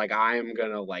I was like, I am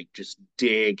gonna like just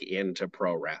dig into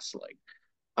pro wrestling.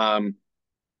 Um,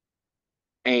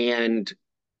 and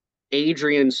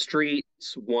Adrian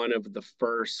Street's one of the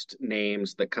first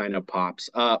names that kind of pops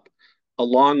up,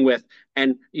 along with,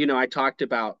 and I talked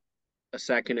about a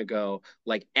second ago,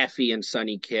 like Effie and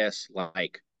Sunny Kiss,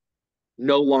 like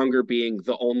no longer being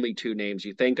the only two names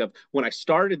you think of. When I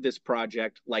started this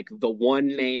project, like the one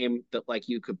name that like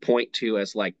you could point to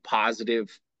as like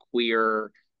positive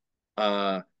queer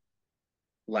uh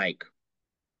like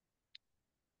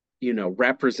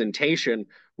representation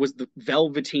was the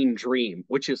Velveteen Dream,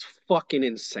 which is fucking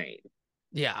insane.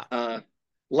 Yeah. Uh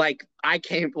like I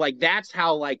came like that's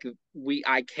how like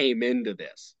I came into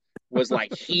this was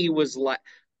like he was like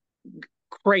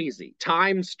crazy.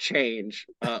 Times change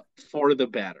for the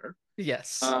better.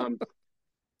 Yes. Um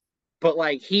but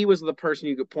like he was the person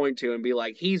you could point to and be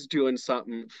like he's doing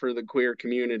something for the queer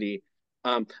community.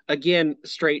 Again,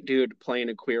 straight dude playing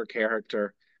a queer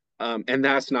character. And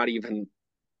that's not even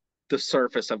the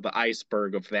surface of the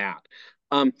iceberg of that.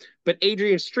 Um, but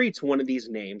Adrian Street's one of these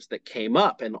names that came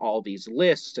up in all these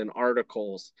lists and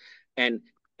articles. And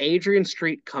Adrian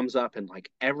Street comes up in like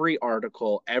every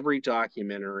article, every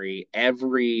documentary,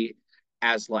 every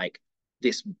as like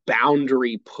this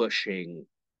boundary pushing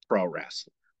pro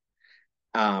wrestler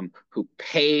who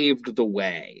paved the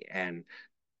way and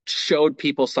showed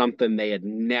people something they had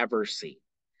never seen.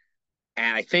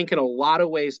 And I think in a lot of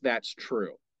ways that's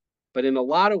true. But in a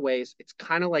lot of ways, it's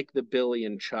kind of like the Billy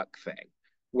and Chuck thing,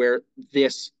 where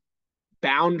this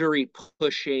boundary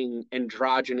pushing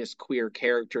androgynous queer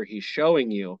character he's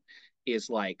showing you is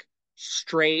like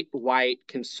straight white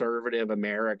conservative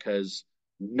America's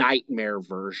nightmare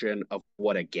version of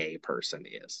what a gay person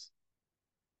is.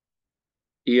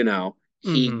 He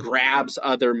Hmm. grabs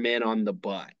other men on the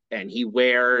butt and he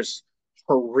wears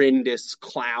horrendous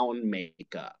clown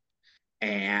makeup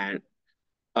and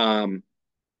um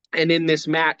and in this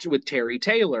match with Terry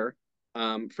Taylor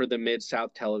for the Mid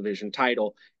South Television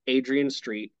title, Adrian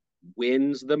Street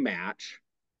wins the match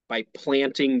by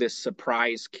planting this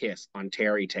surprise kiss on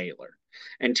Terry Taylor.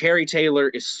 And Terry Taylor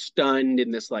is stunned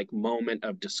in this like moment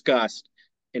of disgust,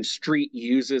 and Street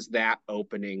uses that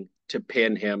opening to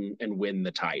pin him and win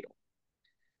the title.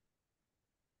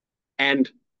 And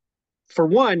for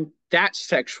one, that's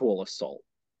sexual assault.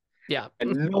 Yeah.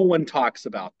 And no one talks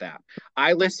about that.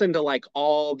 I listen to like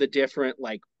all the different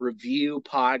like review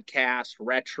podcasts,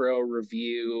 retro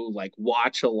review, like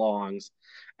watch alongs.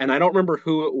 And I don't remember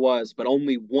who it was, but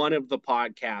only one of the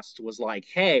podcasts was like,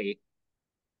 hey,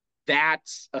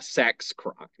 that's a sex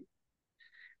crime.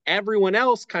 Everyone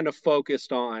else kind of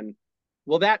focused on,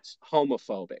 well, that's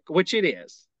homophobic, which it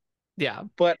is. Yeah.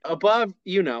 But above,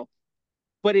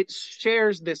 but it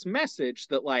shares this message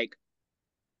that like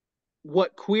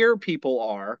what queer people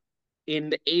are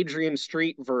in the Adrian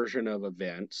Street version of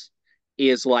events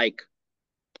is like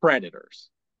predators,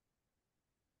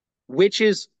 which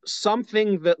is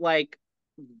something that like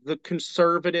the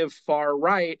conservative far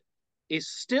right is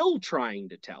still trying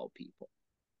to tell people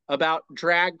about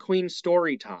drag queen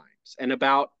story times and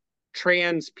about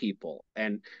trans people.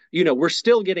 And, we're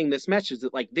still getting this message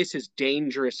that, like, this is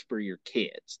dangerous for your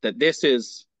kids, that this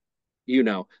is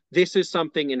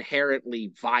something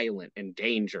inherently violent and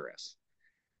dangerous.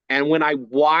 And when I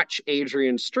watch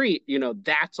Adrian Street,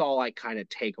 that's all I kind of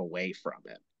take away from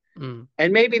it. Mm.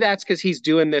 And maybe that's because he's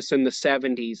doing this in the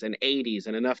 70s and 80s,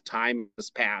 and enough time has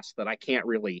passed that I can't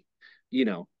really, you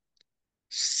know,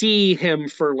 see him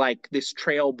for like this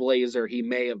trailblazer he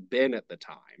may have been at the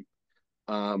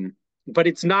time. But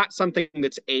it's not something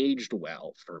that's aged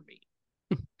well for me.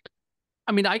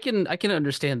 I mean, I can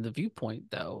understand the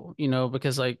viewpoint though,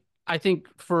 because like I think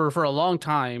for a long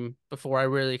time before I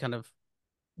really kind of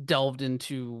delved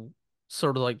into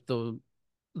sort of like the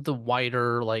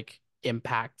wider like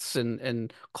impacts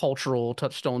and cultural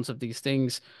touchstones of these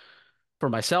things for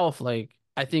myself, like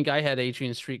I think I had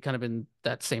Adrian Street kind of in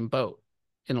that same boat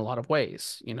in a lot of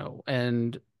ways,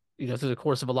 and through the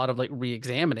course of a lot of like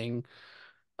re-examining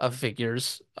of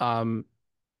figures,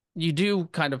 you do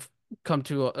kind of come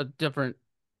to a different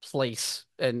place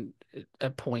and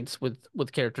at points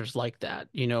with characters like that,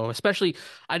 especially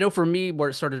I know for me where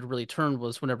it started to really turn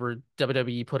was whenever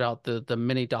WWE put out the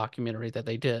mini documentary that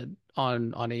they did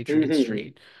on Adrian Mm-hmm.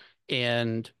 Street.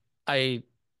 And I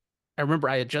remember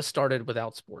I had just started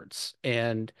Without Sports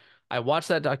and I watched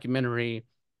that documentary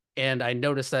and I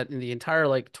noticed that in the entire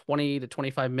like 20 to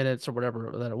 25 minutes or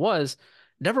whatever that it was,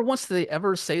 never once did they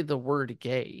ever say the word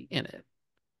gay in it.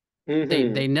 They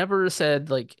Mm-hmm. never said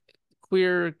like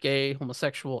queer, gay,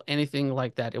 homosexual, anything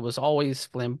like that. It was always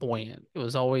flamboyant. It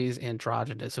was always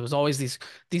androgynous. It was always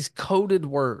these coded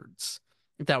words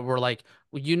that were like,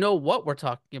 well, you know what we're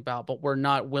talking about, but we're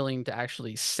not willing to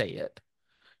actually say it.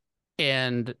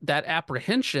 And that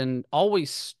apprehension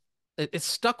always it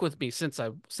stuck with me since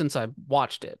I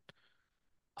watched it.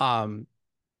 Um,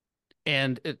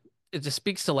 and it just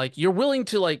speaks to like you're willing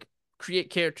to like create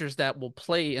characters that will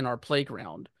play in our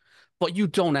playground, but you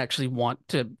don't actually want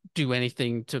to do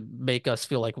anything to make us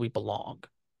feel like we belong.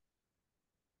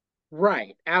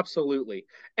 Right, absolutely.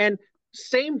 And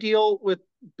same deal with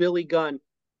Billy Gunn.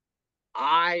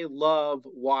 I love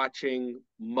watching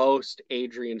most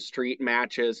Adrian Street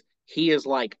matches. He is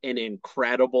like an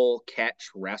incredible catch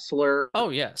wrestler. Oh,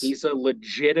 yes. He's a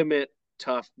legitimate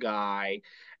tough guy.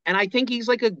 And I think he's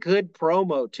like a good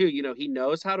promo too. He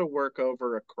knows how to work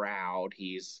over a crowd.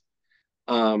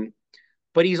 Um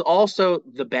but he's also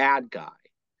the bad guy.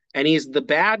 And he's the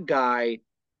bad guy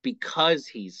because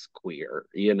he's queer.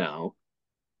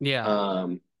 Yeah.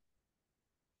 Um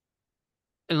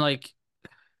And like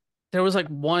there was like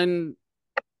one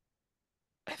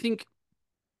I think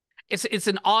it's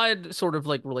an odd sort of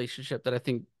like relationship that I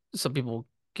think some people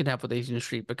can have with Asian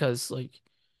Street because like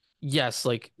yes,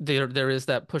 like there is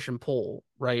that push and pull,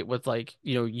 right? With like,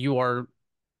 you are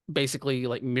basically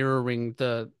like mirroring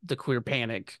the queer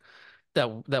panic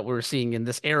that we're seeing in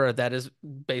this era that is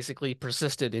basically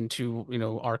persisted into,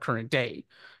 our current day.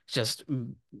 Just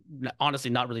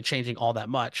honestly not really changing all that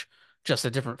much, just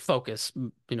a different focus,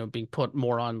 being put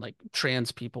more on like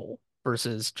trans people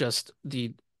versus just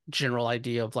the general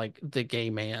idea of like the gay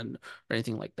man or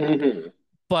anything like that. mhm.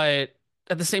 But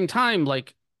at the same time,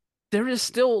 like there is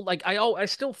still like I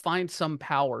still find some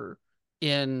power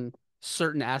in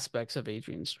certain aspects of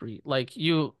Adrian Street. Like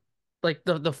like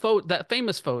the photo that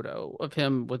famous photo of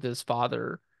him with his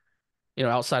father,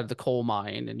 outside of the coal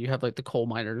mine, and you have like the coal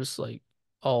miners like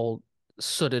all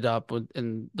sooted up with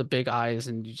and the big eyes,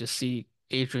 and you just see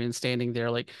Adrian standing there.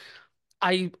 Like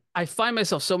I find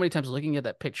myself so many times looking at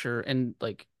that picture and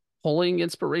like pulling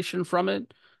inspiration from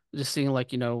it, just seeing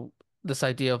like, this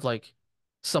idea of like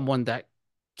someone that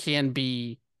can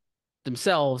be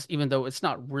themselves, even though that's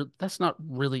not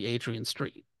really Adrian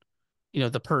Street,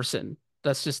 the person.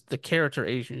 That's just the character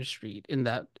Adrian Street in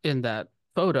that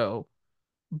photo.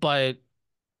 But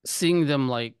seeing them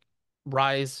like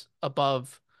rise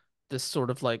above this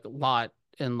sort of like lot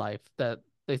in life that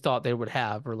they thought they would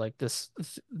have, or like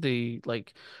the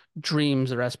like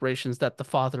dreams or aspirations that the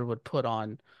father would put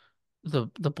on the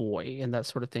boy and that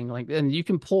sort of thing. Like, and you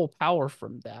can pull power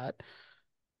from that,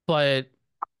 but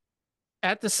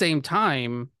at the same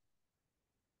time,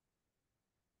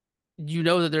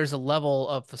 that there's a level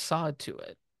of facade to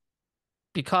it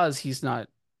because he's not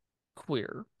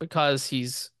queer, because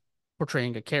he's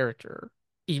portraying a character,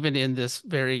 even in this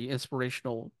very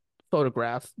inspirational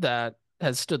photograph that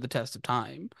has stood the test of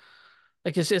time.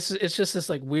 Like it's just this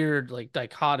like weird like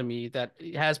dichotomy that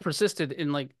has persisted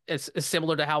in like it's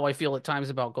similar to how I feel at times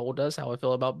about Goldust, how I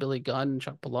feel about Billy Gunn and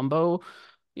Chuck Palumbo.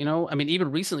 I mean,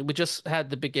 even recently, we just had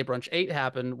the Big Gay Brunch 8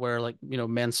 happen where, like,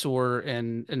 Mansoor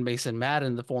and Mason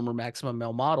Madden, the former Maximum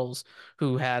male models,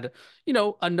 who had,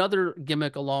 another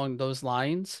gimmick along those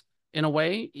lines in a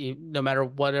way, no matter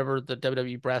whatever the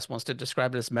WWE brass wants to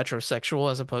describe it as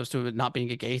metrosexual as opposed to it not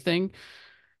being a gay thing.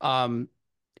 Um,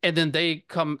 and then they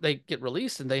get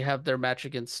released and they have their match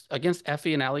against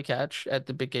Effie and Alley Catch at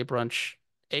the Big Gay Brunch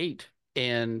 8.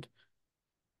 And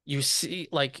you see,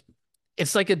 like,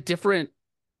 it's like a different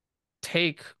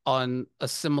take on a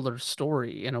similar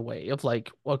story in a way of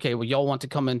like, okay, well, y'all want to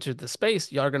come into the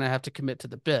space, y'all are gonna have to commit to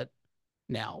the bit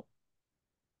now,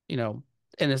 you know,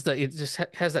 and it just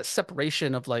has that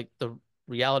separation of like the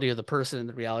reality of the person and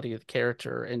the reality of the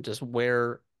character, and just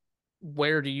where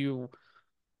do you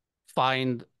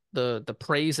find the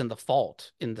praise and the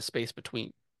fault in the space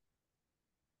between.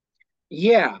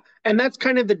 Yeah, and that's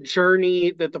kind of the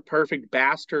journey that the Perfect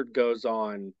Bastard goes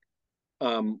on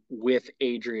with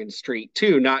Adrian Street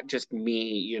too, not just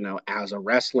me, as a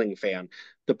wrestling fan.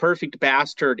 The Perfect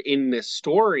Bastard in this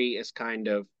story is kind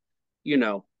of, you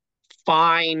know,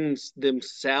 finds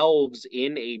themselves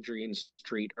in Adrian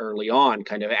Street early on,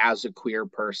 kind of as a queer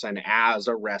person, as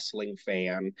a wrestling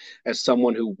fan, as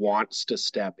someone who wants to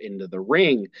step into the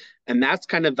ring. And that's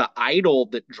kind of the idol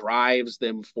that drives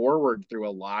them forward through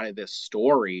a lot of this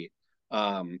story.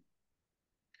 Um,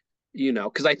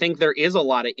 because I think there is a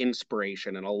lot of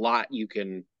inspiration and a lot you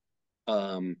can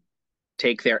um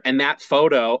take there. And that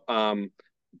photo,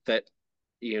 that,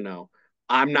 you know,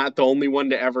 I'm not the only one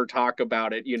to ever talk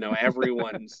about it.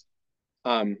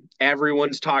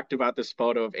 Everyone's talked about this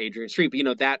photo of Adrian Street.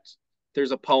 But, that's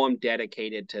there's a poem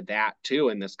dedicated to that too,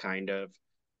 in this kind of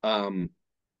um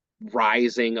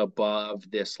rising above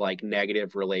this like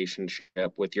negative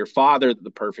relationship with your father that the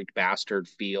perfect bastard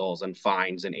feels and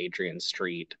finds in Adrian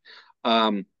Street.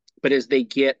 But as they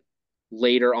get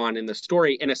later on in the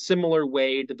story, in a similar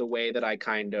way to the way that I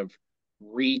kind of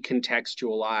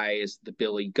recontextualize the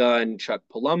Billy Gunn, Chuck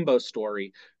Palumbo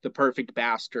story, the perfect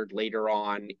bastard later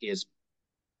on is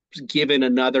given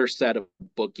another set of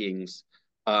bookings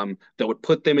that would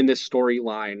put them in this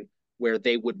storyline where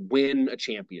they would win a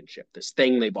championship, this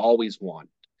thing they've always wanted.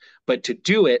 But to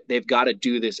do it, they've got to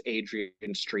do this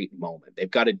Adrian Street moment. They've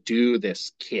got to do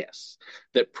this kiss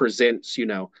that presents,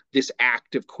 this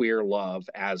act of queer love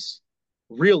as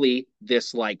really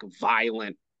this like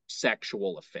violent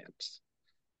sexual offense.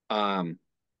 Um,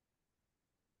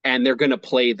 and they're going to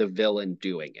play the villain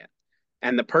doing it.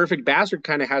 And the perfect bastard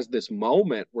kind of has this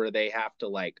moment where they have to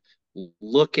like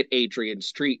look at Adrian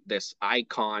Street, this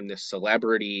icon, this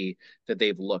celebrity that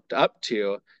they've looked up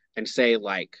to, and say,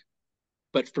 like,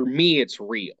 but for me, it's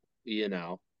real, you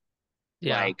know,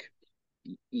 Yeah. like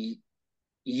y-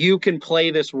 you can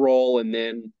play this role and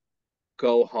then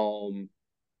go home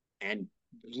and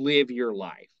live your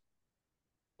life.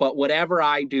 But whatever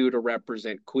I do to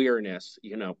represent queerness,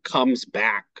 comes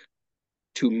back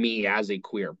to me as a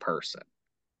queer person.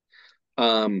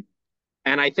 Um,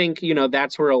 and I think,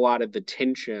 that's where a lot of the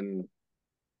tension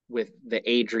with the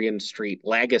Adrian Street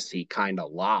legacy kind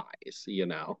of lies.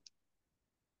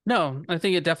 No, I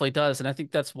think it definitely does, and I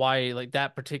think that's why like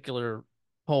that particular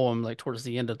poem, like towards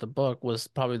the end of the book, was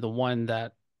probably the one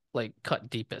that like cut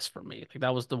deepest for me. Like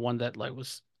that was the one that like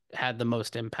was had the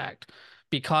most impact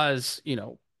because,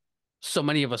 so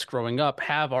many of us growing up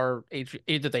have our Adrian,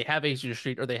 either they have Adrian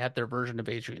Street or they have their version of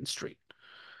Adrian Street.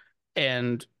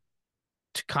 And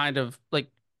to kind of like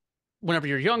whenever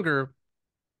you're younger,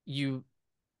 you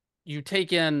you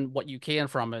take in what you can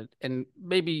from it, and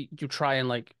maybe you try and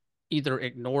like either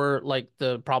ignore like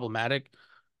the problematic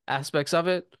aspects of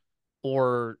it,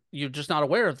 or you're just not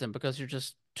aware of them because you're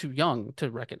just too young to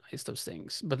recognize those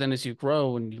things. But then as you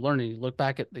grow and you learn and you look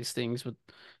back at these things with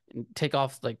and take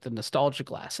off like the nostalgia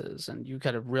glasses, and you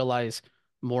kind of realize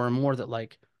more and more that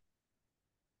like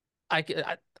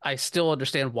I still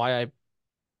understand why I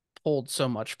pulled so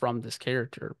much from this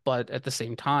character, but at the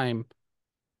same time,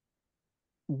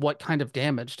 what kind of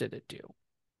damage did it do?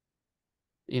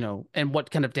 And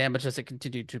what kind of damage does it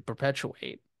continue to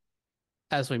perpetuate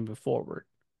as we move forward?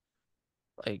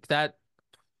 Like that,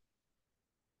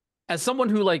 as someone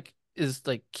who like is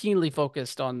like keenly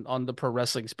focused on the pro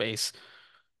wrestling space,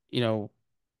 you know,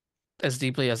 as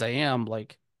deeply as I am,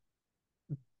 like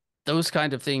those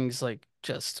kind of things like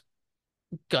just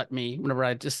gut me whenever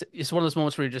it's one of those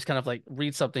moments where you just kind of like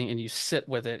read something and you sit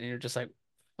with it and you're just like,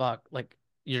 fuck, like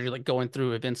you're like going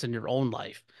through events in your own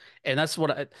life. And that's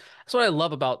what I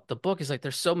love about the book is like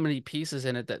there's so many pieces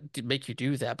in it that make you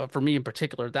do that. But for me in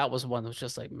particular, that was one that was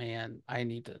just like, man, I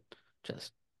need to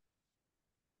just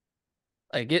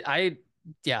like it.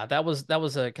 Yeah, that was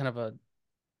a kind of a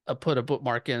put a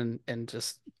bookmark in and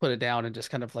just put it down and just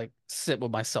kind of like sit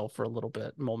with myself for a little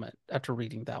bit moment after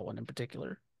reading that one in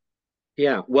particular.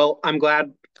 Yeah, well, I'm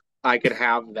glad I could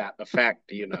have that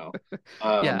effect, you know.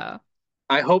 Um, Yeah.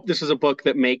 I hope this is a book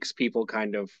that makes people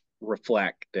kind of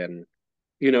reflect and,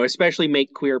 you know, especially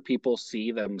make queer people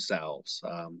see themselves,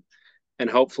 and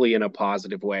hopefully in a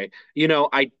positive way. You know,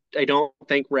 I don't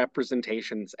think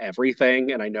representation's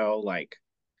everything, and I know like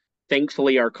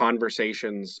thankfully our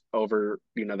conversations over,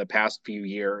 you know, the past few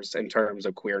years in terms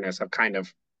of queerness have kind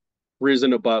of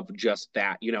risen above just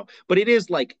that, you know. But it is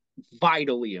like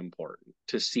vitally important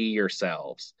to see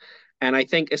yourselves. And I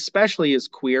think, especially as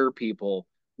queer people,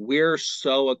 we're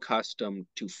so accustomed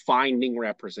to finding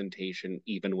representation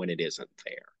even when it isn't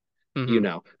there, you Hmm.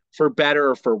 know, for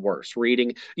better or for worse.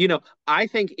 Reading, you know, I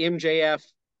think MJF,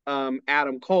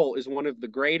 Adam Cole is one of the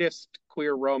greatest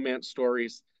queer romance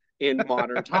stories in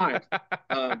modern times.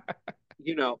 Um,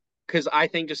 you know, because I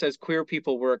think just as queer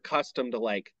people, we're accustomed to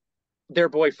like their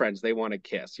boyfriends they want to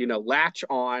kiss, you know, latch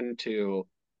on to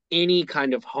any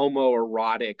kind of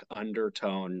homoerotic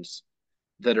undertones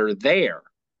that are there.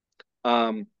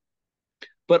 Um,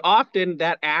 but often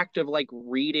that act of like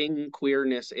reading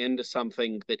queerness into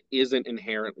something that isn't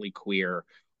inherently queer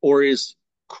or is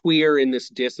queer in this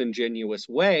disingenuous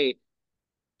way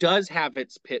does have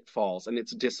its pitfalls and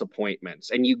its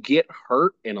disappointments. And you get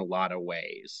hurt in a lot of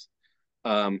ways,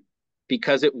 um,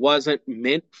 because it wasn't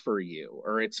meant for you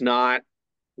or it's not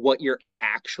what you're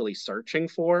actually searching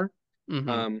for. Hmm.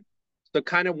 Um, so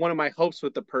kind of one of my hopes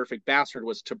with The Perfect Bastard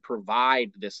was to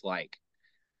provide this like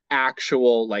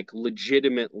actual, like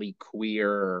legitimately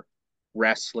queer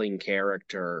wrestling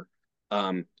character,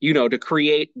 you know, to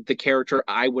create the character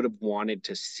I would have wanted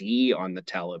to see on the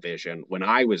television when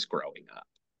I was growing up.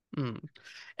 Mm.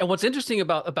 And what's interesting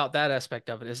about that aspect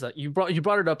of it is that you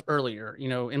brought it up earlier,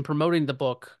 in promoting the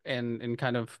book and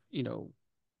kind of,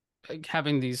 like,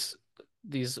 having this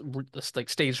like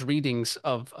staged readings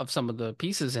of some of the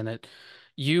pieces in it.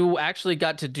 You actually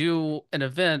got to do an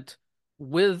event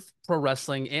with pro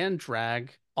wrestling and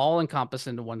drag all encompassed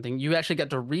into one thing. You actually got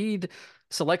to read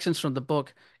selections from the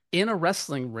book in a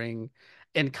wrestling ring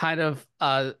and kind of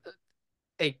a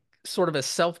sort of a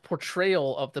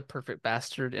self-portrayal of the perfect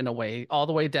bastard in a way, all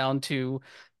the way down to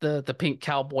the pink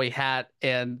cowboy hat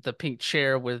and the pink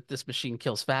chair with "This machine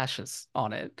kills fascists"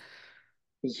 on it.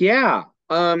 Yeah.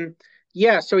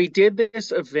 Yeah, so he did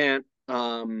this event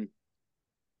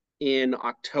in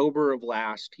October of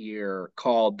last year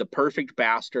called The Perfect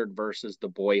Bastard versus the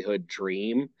Boyhood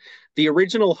Dream. The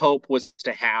original hope was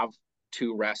to have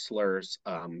two wrestlers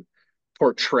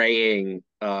portraying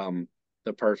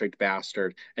the Perfect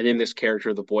Bastard, and then this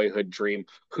character, the Boyhood Dream,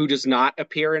 who does not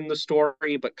appear in the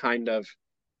story but kind of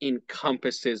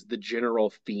encompasses the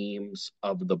general themes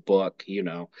of the book, you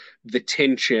know, the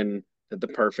tension that the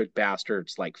Perfect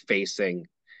Bastard's like facing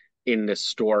in this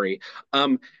story.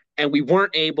 Um, and we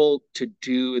weren't able to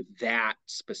do that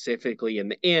specifically in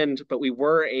the end, but we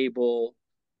were able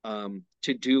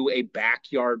to do a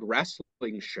backyard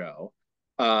wrestling show,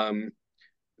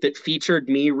 that featured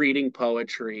me reading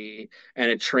poetry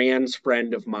and a trans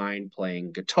friend of mine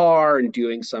playing guitar and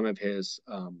doing some of his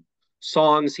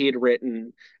songs he had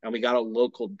written. And we got a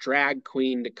local drag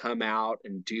queen to come out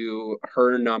and do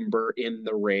her number in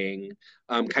the ring,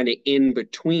 kind of in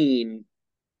between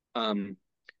um,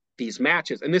 these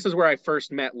matches. And this is where I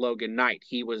first met Logan Knight.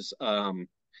 He was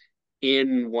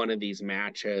in one of these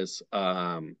matches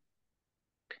at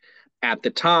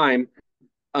the time.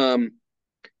 Um,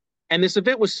 and this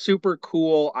event was super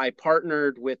cool. I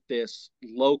partnered with this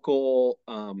local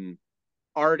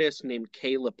artist named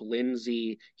Caleb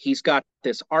Lindsay. He's got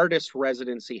this artist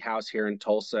residency house here in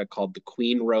Tulsa called the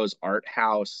Queen Rose Art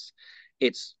House.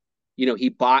 It's, you know, he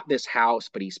bought this house,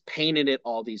 but he's painted it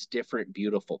all these different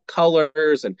beautiful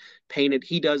colors and painted.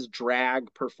 He does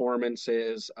drag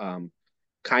performances,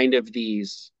 kind of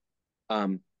these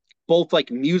um, both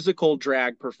like musical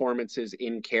drag performances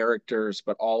in characters,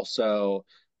 but also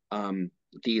um,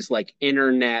 these like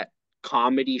internet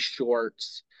comedy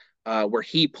shorts where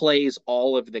he plays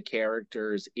all of the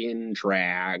characters in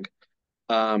drag.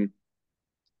 Um,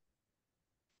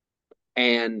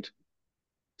 and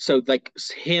so like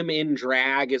him in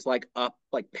drag is like up,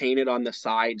 like painted on the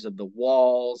sides of the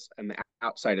walls and the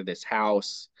outside of this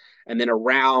house. And then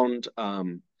around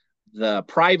the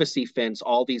privacy fence,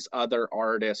 all these other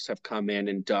artists have come in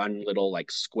and done little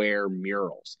like square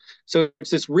murals. So it's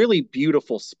this really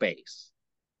beautiful space.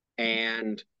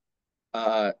 And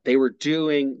they were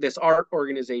doing this art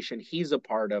organization he's a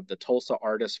part of, the Tulsa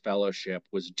Artist Fellowship,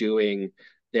 was doing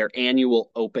their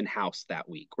annual open house that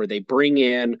week, where they bring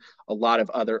in a lot of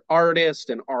other artists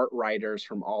and art writers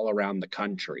from all around the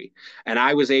country. And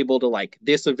I was able to like,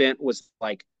 this event was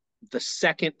like the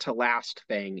second to last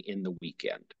thing in the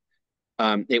weekend.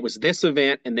 It was this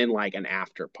event and then like an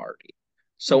after party.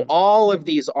 So Mm. all of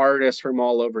these artists from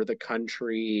all over the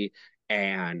country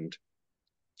and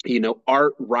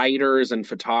art writers and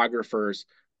photographers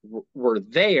were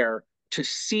there to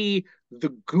see the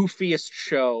goofiest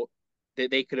show that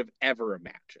they could have ever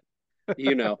imagined.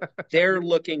 You know, they're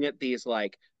looking at these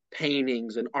like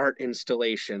paintings and art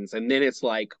installations, and then it's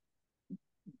like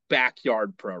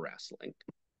backyard pro wrestling.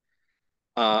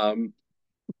 Um,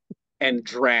 and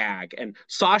drag. And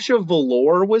Sasha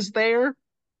Velour was there,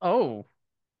 Oh,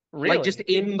 like just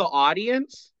really? in the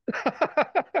audience.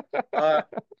 Uh,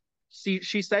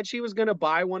 she said she was going to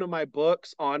buy one of my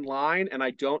books online, and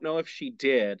I don't know if she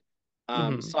did.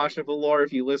 Hmm. Sasha Velour,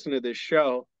 if you listen to this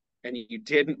show and you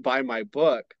didn't buy my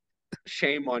book,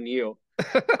 shame on you.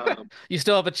 Um, You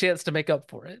still have a chance to make up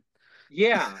for it.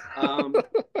 yeah.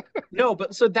 No,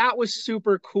 but so that was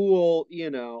super cool,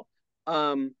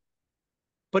 Um,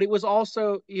 but it was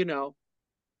also,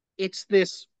 it's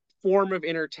this form of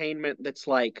entertainment that's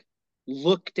like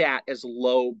looked at as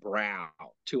low brow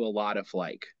to a lot of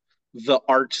like the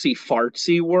artsy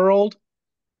fartsy world.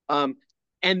 Um,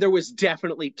 and there was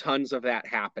definitely tons of that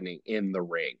happening in the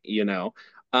ring.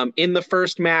 In the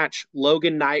first match,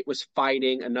 Logan Knight was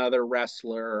fighting another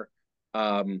wrestler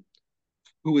um,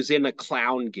 who was in a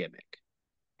clown gimmick.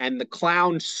 And the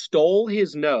clown stole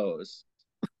his nose,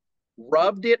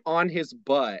 rubbed it on his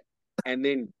butt, and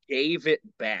then gave it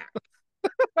back.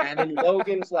 And then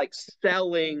Logan's like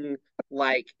selling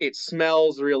like it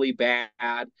smells really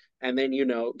bad, and then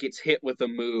gets hit with a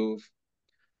move.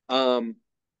 Um,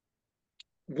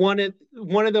 one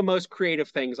of the most creative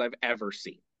things I've ever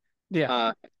seen. Yeah.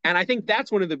 Uh, and I think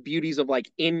that's one of the beauties of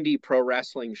like indie pro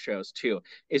wrestling shows too,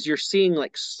 is you're seeing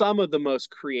like some of the most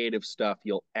creative stuff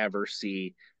you'll ever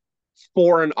see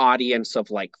for an audience of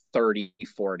like 30,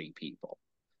 40 people.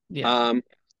 Yeah. Um,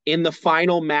 in the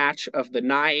final match of the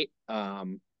night,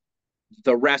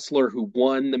 the wrestler who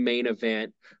won the main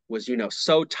event was,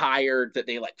 so tired that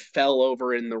they like fell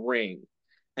over in the ring.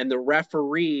 And the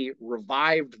referee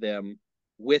revived them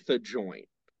with a joint.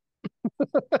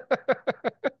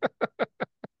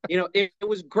 It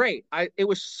was great. It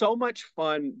was so much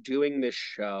fun doing this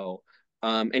show.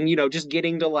 And just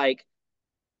getting to like,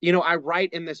 I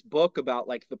write in this book about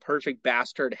like the perfect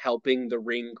bastard helping the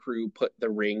ring crew put the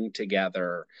ring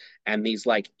together and these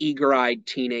like eager-eyed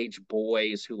teenage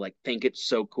boys who like think it's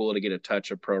so cool to get a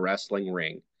touch of pro wrestling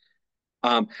ring.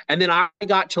 And then I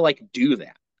got to like do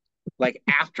that. Like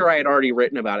after I had already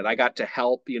written about it, I got to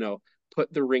help,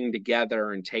 put the ring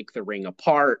together and take the ring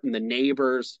apart. And the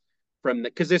neighbors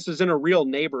because this is in a real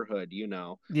neighborhood.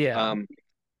 Yeah. Um,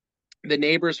 the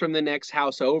neighbors from the next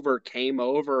house over came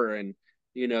over and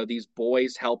these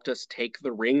boys helped us take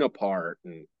the ring apart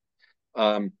and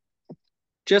um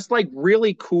just like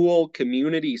really cool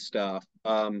community stuff.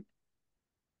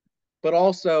 But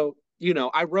also,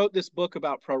 I wrote this book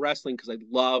about pro wrestling because I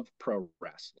love pro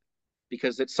wrestling,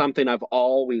 because it's something I've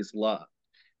always loved.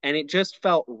 And it just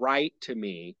felt right to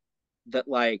me that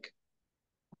like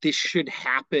this should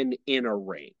happen in a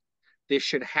ring. This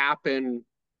should happen,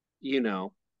 you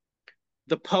know,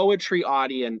 the poetry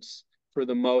audience for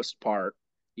the most part,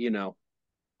 you know,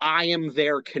 I am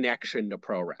their connection to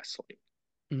pro wrestling.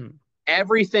 Mhm.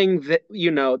 Everything that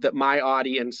that my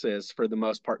audiences for the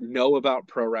most part know about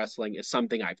pro wrestling is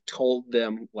something I've told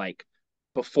them like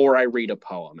before I read a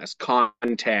poem as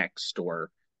context or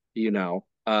you know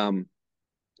um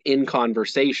in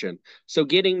conversation. So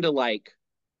getting to like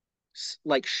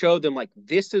show them like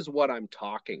this is what I'm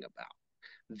talking about.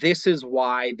 This is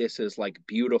why this is like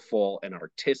beautiful and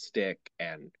artistic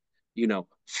and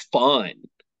fun.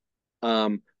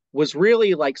 Um was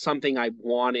really like something I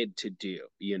wanted to do.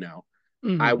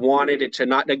 I Hmm. wanted it to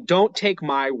not like don't take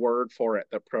my word for it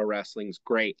that pro wrestling's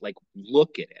great. Like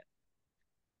look at it.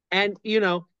 And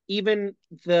even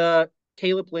the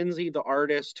Caleb Lindsay, the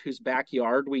artist whose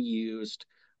backyard we used,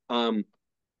 um,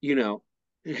 you know,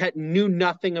 knew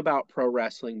nothing about pro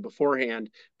wrestling beforehand,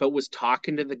 but was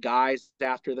talking to the guys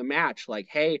after the match, like,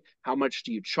 "Hey, how much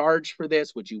do you charge for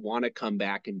this? Would you want to come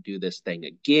back and do this thing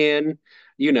again?"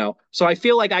 So I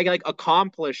feel like I like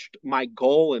accomplished my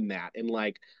goal in that, and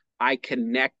like I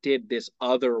connected this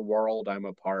other world I'm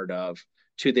a part of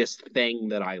to this thing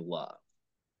that I love.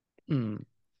 Mm.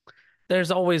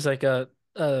 There's always like a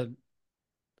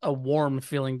a warm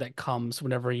feeling that comes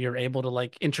whenever you're able to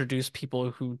like introduce people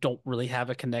who don't really have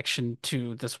a connection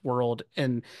to this world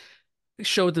and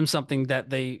show them something that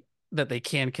they that they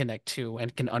can connect to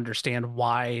and can understand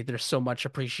why there's so much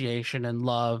appreciation and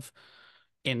love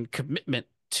and commitment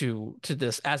to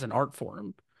this as an art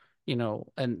form,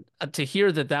 and to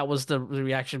hear that that was the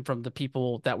reaction from the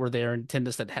people that were there in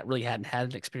attendance that really hadn't had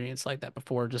an experience like that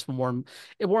before,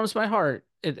 it warms my heart.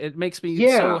 It makes me so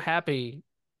Yeah. happy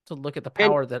to look at the And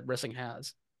power that wrestling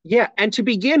has. yeah, and to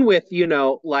begin with,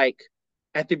 like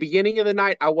at the beginning of the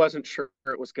night, I wasn't sure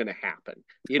it was going to happen.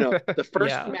 The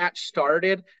first Yeah. match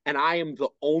started, and I am the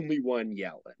only one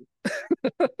yelling.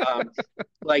 Um,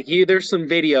 there's some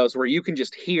videos where you can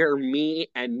just hear me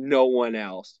and no one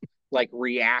else like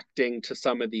reacting to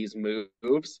some of these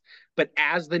moves. But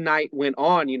as the night went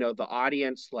on, the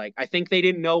audience, like, I think they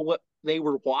didn't know what they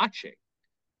were watching.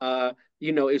 Uh,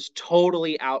 is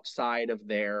totally outside of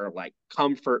their like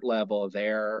comfort level,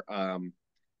 their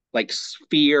like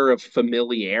sphere of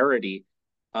familiarity.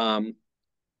 Um,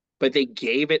 but they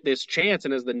gave it this chance,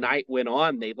 and as the night went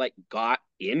on, they like got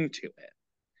into it.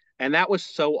 And that was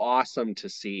so awesome to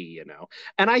see.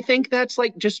 And I think that's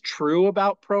like just true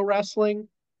about pro wrestling.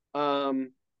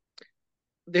 Um,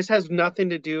 this has nothing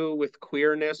to do with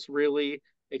queerness, really,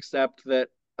 except that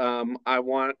I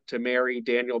want to marry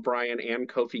Daniel Bryan and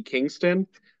Kofi Kingston.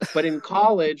 But in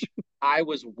college, I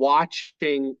was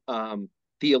watching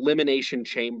the Elimination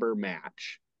Chamber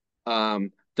match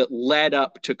that led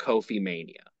up to Kofi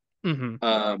Mania. Hmm.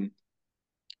 Um,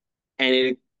 and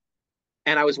it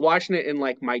and I was watching it in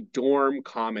like my dorm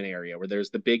common area where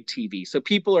there's the big TV. So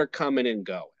people are coming and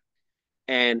going.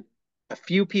 And a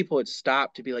few people had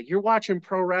stopped to be like, "You're watching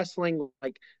pro wrestling?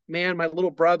 Like, man, my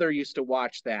little brother used to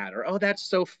watch that." Or, "Oh, that's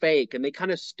so fake." And they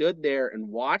kind of stood there and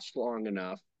watched long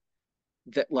enough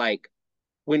that, like,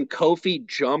 when Kofi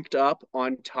jumped up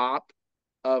on top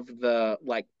of the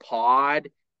like pod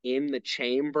in the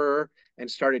chamber and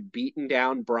started beating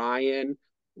down Brian,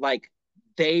 like,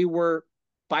 they were,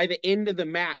 by the end of the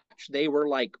match, they were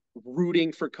like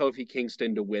rooting for Kofi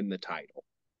Kingston to win the title.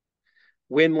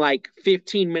 When like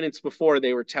 15 minutes before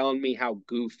they were telling me how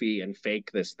goofy and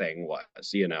fake this thing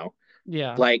was.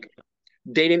 Yeah. Like,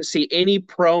 they didn't see any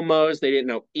promos, they didn't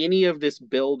know any of this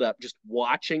build up. Just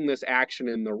watching this action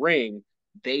in the ring,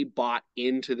 they bought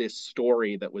into this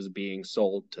story that was being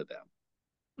sold to them.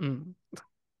 Mm.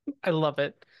 I love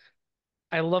it.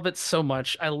 I love it so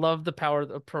much. I love the power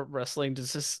of pro wrestling.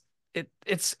 It's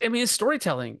I mean it's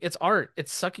storytelling. It's art.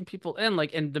 It's sucking people in.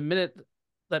 Like, and the minute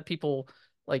that people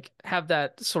like have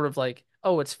that sort of like,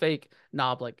 oh, it's fake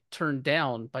knob like turned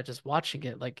down by just watching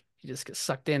it, like you just get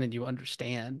sucked in and you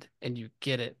understand and you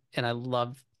get it. And I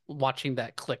love watching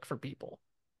that click for people.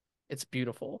 It's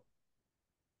beautiful.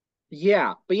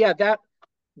 Yeah, but yeah,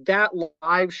 that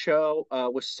live show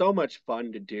was so much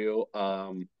fun to do.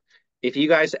 If you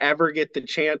guys ever get the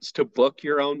chance to book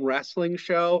your own wrestling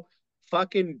show,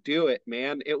 fucking do it,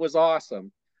 man. It was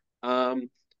awesome. Um,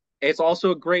 it's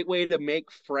also a great way to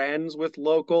make friends with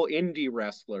local indie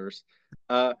wrestlers.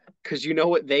 Because you know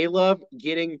what they love?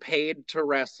 Getting paid to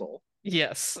wrestle.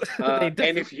 Yes, they And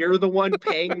definitely. if you're the one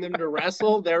paying them to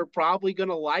wrestle, they're probably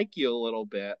gonna like you a little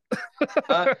bit.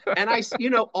 And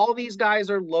all these guys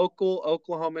are local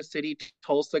Oklahoma City,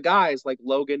 Tulsa guys like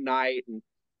Logan Knight and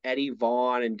Eddie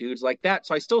Vaughn and dudes like that.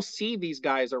 So I still see these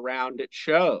guys around at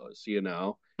shows. And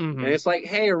Hmm. it's like,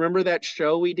 hey, remember that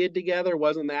show we did together?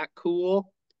 Wasn't that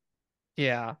cool?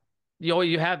 Yeah.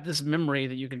 You have this memory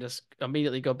that you can just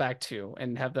immediately go back to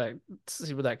and have that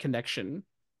see where that connection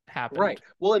Right. happened.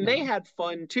 Well, and Yeah. they had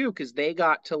fun too because they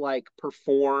got to like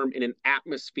perform in an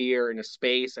atmosphere, in a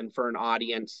space, and for an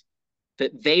audience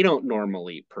that they don't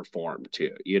normally perform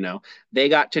to. They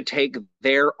got to take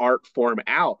their art form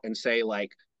out and say,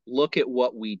 like, look at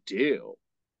what we do.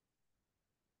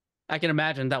 I can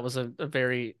imagine that was a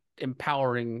very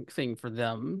empowering thing for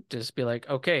them. Just be like,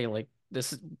 okay, like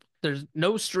this is there's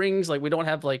no strings, like we don't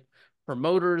have like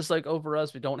promoters like over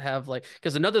us. We don't have like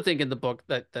because another thing in the book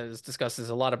that is discussed is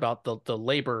a lot about the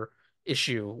labor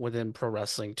issue within pro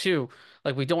wrestling too.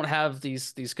 Like we don't have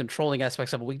these controlling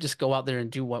aspects of it. We just go out there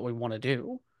and do what we want to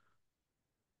do.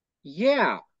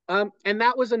 Yeah. And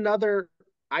that was another,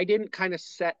 I didn't kind of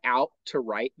set out to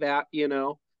write that.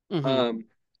 Hmm. Um,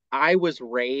 I was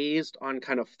raised on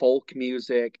kind of folk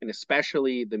music and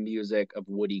especially the music of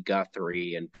Woody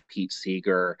Guthrie and Pete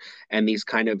Seeger and these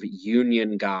kind of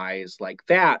union guys like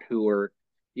that who were,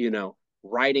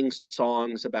 writing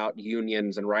songs about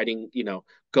unions and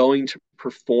going to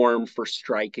perform for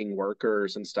striking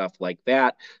workers and stuff like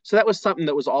that. So that was something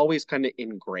that was always kind of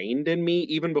ingrained in me,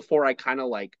 even before I kind of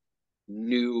like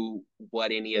knew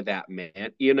what any of that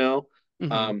meant.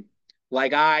 Hmm. Um,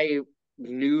 like I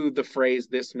knew the phrase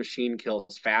 "this machine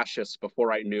kills fascists"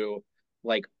 before I knew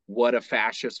like what a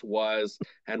fascist was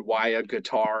and why a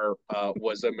guitar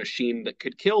was a machine that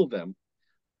could kill them.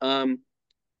 Um,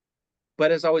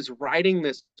 but as I was writing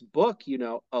this book,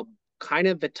 kind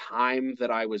of the time that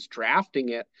I was drafting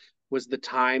it was the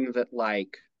time that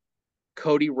like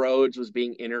Cody Rhodes was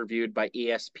being interviewed by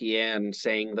ESPN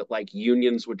saying that like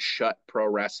unions would shut pro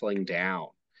wrestling down.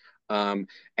 Um,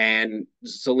 and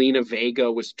Zelina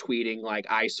Vega was tweeting like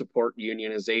I support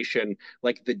unionization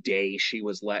like the day she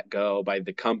was let go by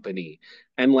the company.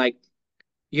 And like,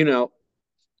 you know,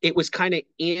 it was kind of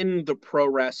in the pro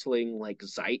wrestling like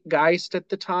zeitgeist at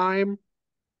the time,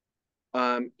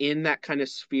 in that kind of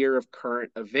sphere of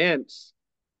current events.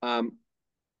 Um,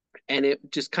 and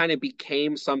it just kind of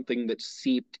became something that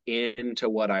seeped into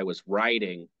what I was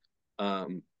writing,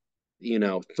 um,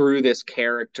 through this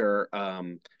character,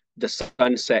 the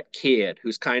Sunset Kid,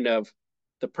 who's kind of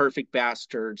the perfect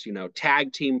bastards,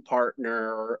 tag team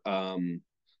partner,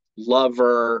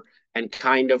 lover, and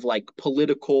kind of like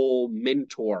political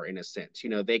mentor in a sense.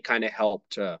 They kind of help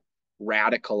to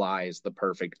radicalize the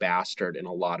perfect bastard in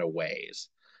a lot of ways.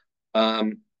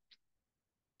 Um,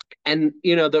 and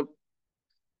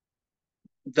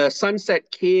the Sunset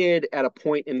Kid at a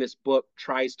point in this book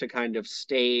tries to kind of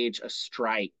stage a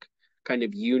strike, kind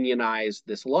of unionize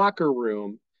this locker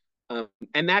room.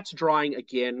 And that's drawing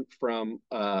again from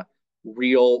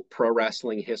real pro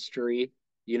wrestling history.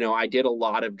 I did a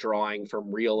lot of drawing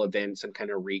from real events and kind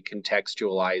of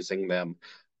recontextualizing them.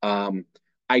 Um,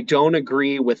 I don't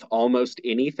agree with almost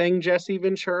anything Jesse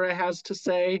Ventura has to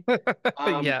say.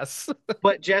 Um, Yes.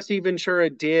 but Jesse Ventura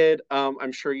did,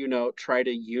 I'm sure try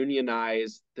to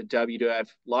unionize the WWF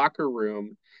locker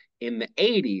room in the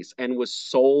 80s and was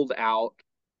sold out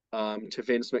to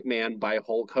Vince McMahon by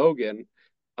Hulk Hogan.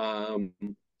 Um,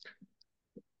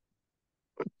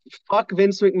 Fuck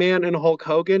Vince McMahon and Hulk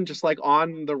Hogan, just like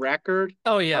on the record,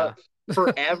 Oh uh, yeah.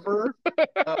 forever.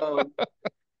 Um,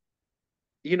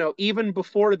 even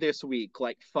before this week,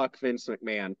 like fuck Vince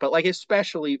McMahon, but like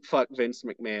especially fuck Vince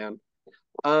McMahon.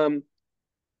 Um,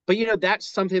 but that's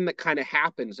something that kind of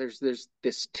happens. There's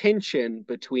this tension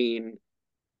between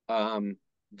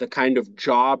the kind of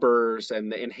jobbers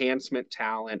and the enhancement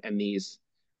talent and these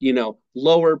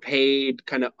lower paid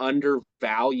kind of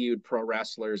undervalued pro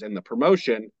wrestlers in the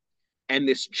promotion and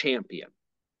this champion.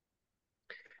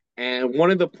 And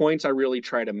one of the points I really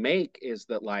try to make is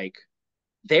that like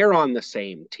they're on the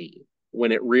same team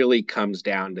when it really comes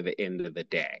down to the end of the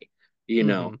day. You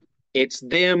know, Hmm. it's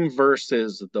them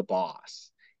versus the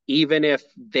boss. Even if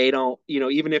they don't,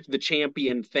 even if the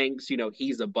champion thinks,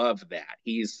 he's above that,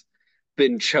 he's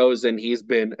been chosen, he's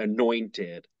been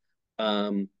anointed.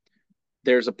 Um,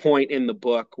 there's a point in the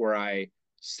book where I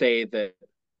say that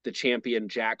the champion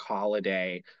Jack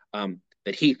Holiday,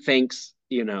 that he thinks,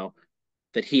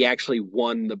 that he actually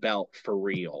won the belt for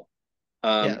real.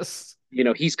 um, Yes.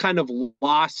 he's kind of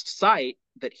lost sight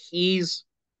that he's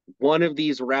one of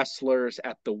these wrestlers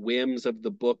at the whims of the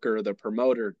booker, the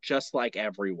promoter, just like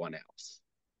everyone else.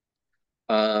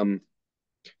 Um,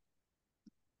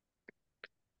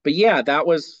 but yeah,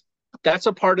 that's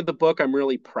a part of the book I'm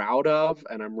really proud of,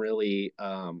 and I'm really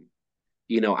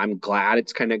I'm glad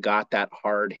it's kind of got that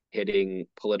hard hitting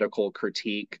political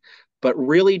critique, but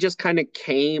really just kind of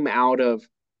came out of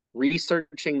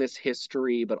researching this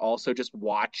history, but also just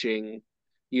watching,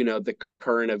 the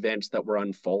current events that were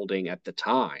unfolding at the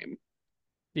time.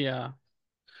 Yeah.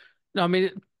 No, I mean,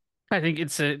 I think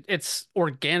it's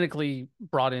organically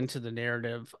brought into the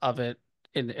narrative of it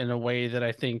in a way that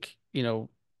I think,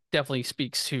 definitely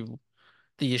speaks to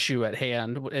the issue at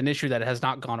hand, an issue that has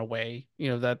not gone away.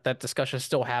 That discussion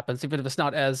still happens, even if it's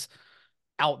not as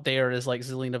out there as like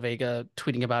Zelina Vega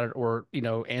tweeting about it, or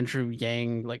Andrew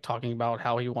Yang like talking about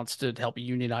how he wants to help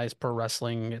unionize pro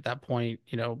wrestling at that point,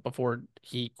 before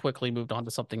he quickly moved on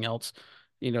to something else,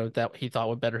 that he thought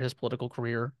would better his political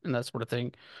career and that sort of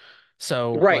thing.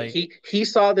 So Right. like He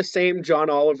saw the same John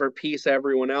Oliver piece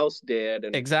everyone else did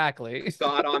and exactly.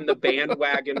 got on the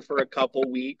bandwagon for a couple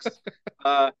weeks.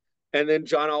 Uh, and then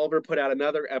John Oliver put out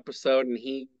another episode and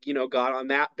he, got on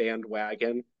that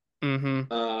bandwagon. Hmm.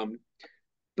 Um,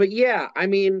 but yeah, I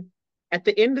mean, at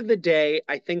the end of the day,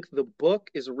 I think the book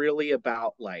is really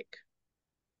about like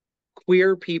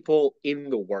queer people in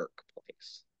the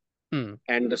workplace Hmm.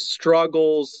 and the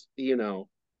struggles,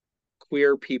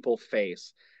 queer people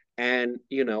face. And,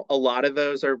 a lot of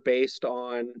those are based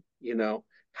on,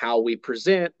 how we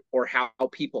present or how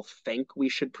people think we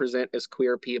should present as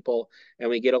queer people. And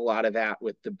we get a lot of that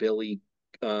with the Billy,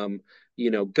 Gunn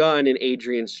and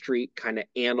Adrian Street kind of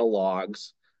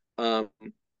analogs. Um,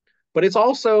 but it's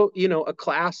also, a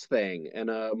class thing and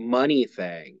a money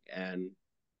thing. And,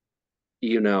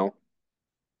 you know,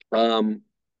 Um,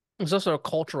 There's also a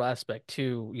cultural aspect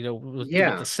too, with the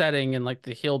yeah. setting and like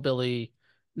the hillbilly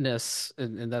ness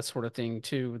and that sort of thing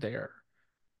too there.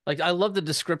 Like I love the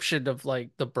description of like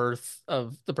the birth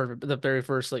of the very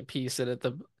first like piece in it,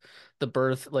 the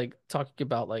birth, like talking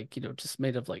about like, just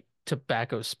made of like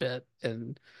tobacco spit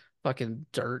and fucking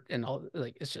dirt and all,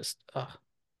 like it's just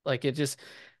like it just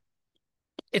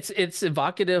it's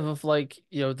evocative of like,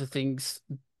 the things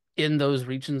in those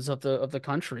regions of the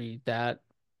country that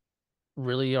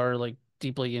really are like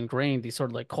deeply ingrained, these sort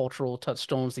of like cultural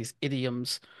touchstones, these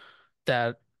idioms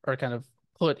that are kind of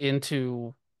put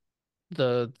into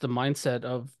the mindset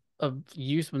of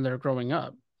youth when they're growing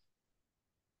up.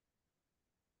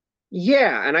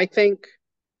 Yeah, and I think,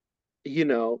 you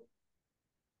know,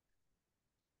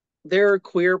 there are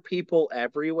queer people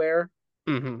everywhere.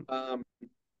 Hmm. Um,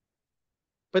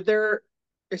 but there are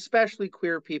especially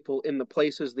queer people in the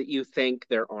places that you think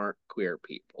there aren't queer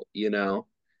people, you know?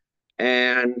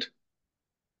 And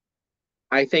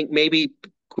I think maybe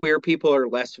queer people are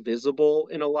less visible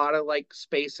in a lot of like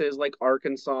spaces like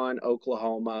Arkansas and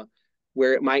Oklahoma,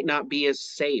 where it might not be as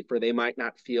safe or they might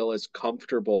not feel as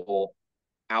comfortable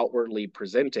outwardly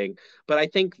presenting. But I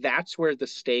think that's where the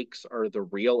stakes are the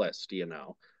realest, you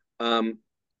know? Um,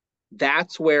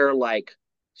 that's where like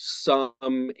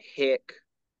some hick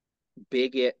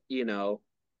bigot,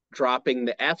 dropping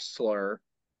the F slur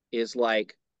is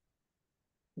like,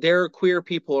 there are queer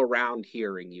people around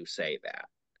hearing you say that.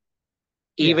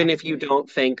 Yeah. Even if you don't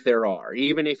think there are,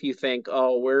 even if you think,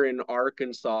 oh, we're in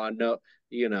Arkansas, no,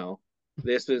 you know,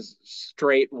 this is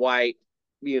straight white,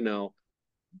 you know,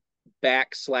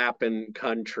 backslapping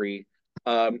country.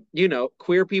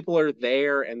 Queer people are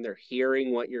there and they're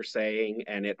hearing what you're saying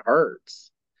and it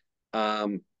hurts.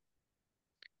 Um,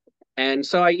 and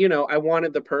so I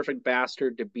wanted the perfect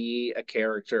bastard to be a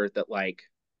character that like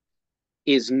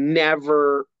is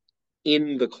never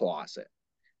in the closet,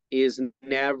 is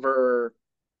never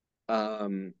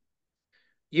um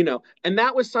and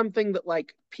that was something that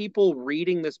like people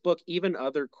reading this book, even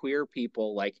other queer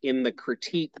people, like in the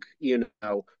critique,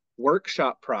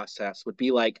 workshop process would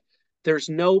be like, there's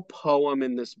no poem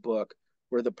in this book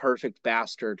where the perfect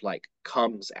bastard like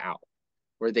comes out,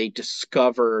 where they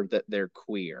discover that they're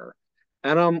queer.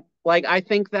 And like I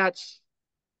think that's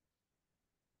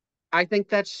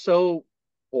so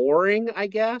boring, I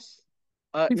guess.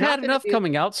 We've had Not that it enough is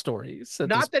coming out stories at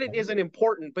this not that it point. isn't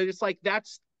important, but it's like that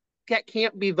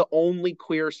can't be the only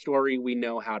queer story we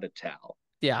know how to tell.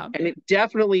 Yeah. And it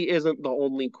definitely isn't the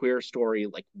only queer story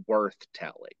like worth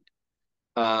telling.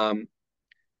 Um,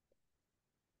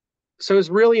 so it's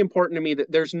really important to me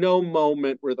that there's no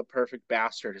moment where the perfect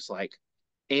bastard is like,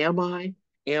 am I?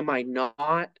 Am I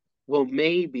not? Well,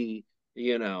 maybe,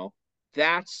 you know,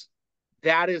 that's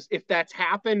that is if that's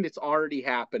happened, it's already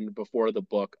happened before the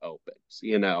book opens.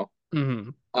 Hmm.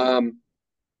 Um,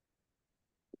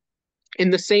 in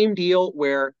the same deal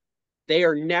where they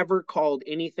are never called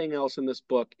anything else in this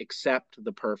book except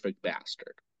the perfect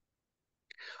bastard.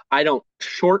 I don't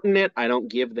shorten it. I don't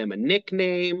give them a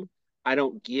nickname. I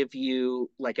don't give you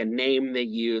like a name they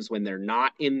use when they're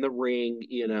not in the ring.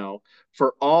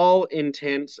 For all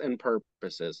intents and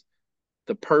purposes,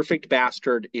 the perfect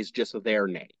bastard is just their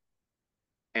name.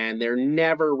 And they're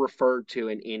never referred to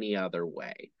in any other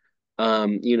way.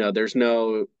 There's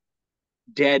no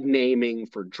dead naming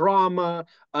for drama.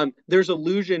 There's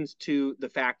allusions to the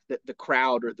fact that the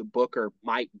crowd or the booker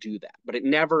might do that, but it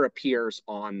never appears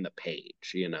on the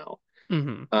page.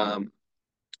 Hmm. Um,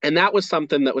 and that was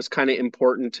something that was kind of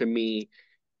important to me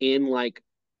in like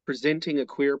presenting a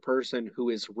queer person who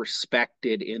is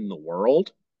respected in the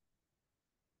world,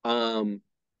 um,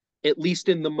 at least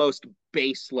in the most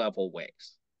base level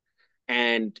ways.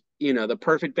 And the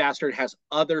perfect bastard has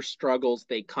other struggles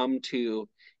they come to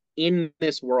in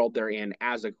this world they're in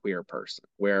as a queer person,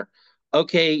 where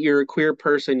okay, you're a queer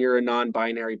person, you're a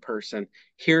non-binary person,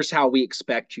 here's how we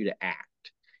expect you to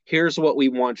act, here's what we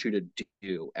want you to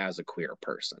do as a queer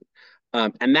person.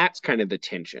 And that's kind of the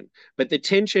tension, but the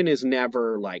tension is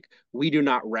never like, we do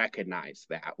not recognize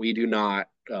that, we do not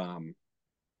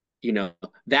you know,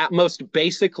 that most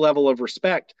basic level of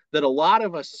respect that a lot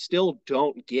of us still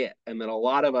don't get and that a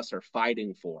lot of us are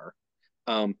fighting for.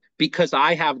 Because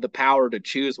I have the power to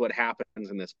choose what happens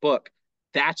in this book,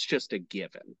 that's just a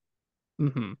given.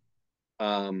 Hmm.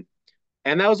 Um,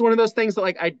 and that was one of those things that,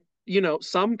 like,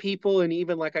 some people, and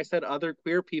even, like I said, other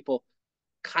queer people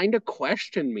kind of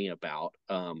questioned me about,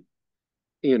 at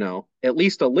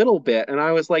least a little bit. And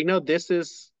I was like, no, this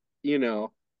is, you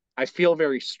know, I feel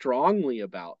very strongly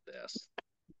about this.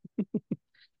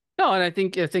 No, and I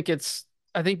think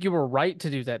you were right to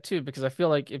do that too, because I feel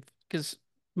like if because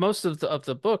most of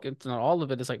the book, it's not all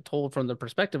of it, is like told from the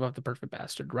perspective of the perfect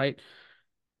bastard, right?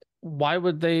 Why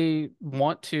would they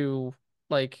want to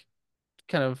like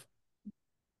kind of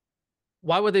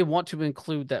why would they want to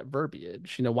include that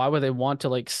verbiage? Why would they want to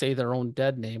like say their own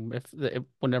dead name if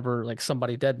whenever like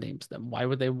somebody dead names them? Why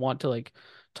would they want to like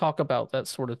talk about that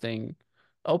sort of thing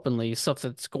openly, stuff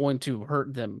that's going to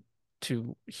hurt them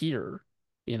to hear?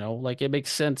 Like it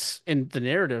makes sense in the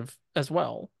narrative as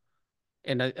well.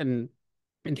 And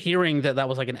hearing that that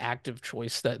was like an active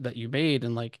choice that you made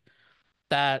and like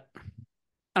that,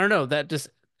 I don't know, that just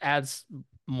adds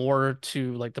more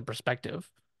to like the perspective,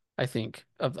 I think,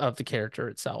 of the character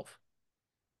itself.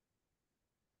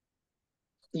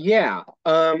 Yeah.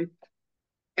 And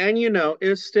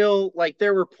it's still like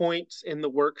there were points in the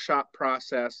workshop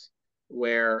process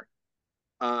where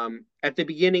at the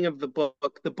beginning of the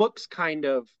book's kind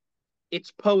of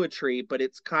it's poetry, but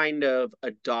it's kind of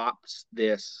adopts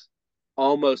this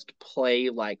almost play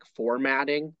like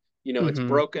formatting. It's Hmm.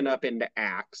 broken up into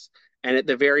acts. And at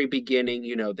the very beginning,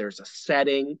 there's a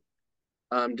setting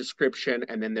description,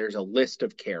 and then there's a list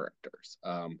of characters,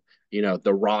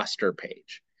 the roster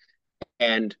page.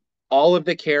 And all of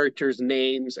the characters'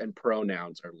 names and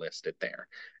pronouns are listed there.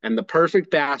 And the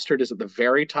perfect bastard is at the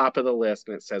very top of the list,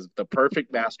 and it says the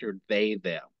perfect bastard, they,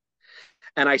 them.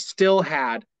 And I still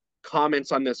had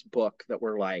comments on this book that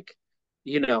were like,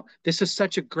 this is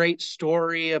such a great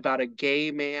story about a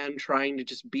gay man trying to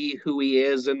just be who he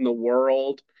is in the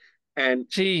world. And,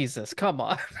 Jesus, come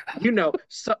on.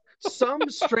 some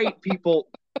straight people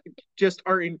just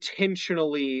are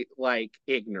intentionally like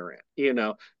ignorant,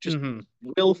 just Hmm.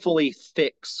 willfully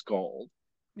thick skulled.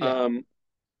 Yeah. Um,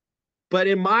 but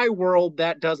in my world,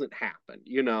 that doesn't happen,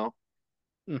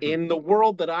 Hmm. In the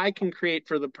world that I can create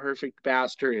for the perfect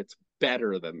bastard, it's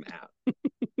better than that.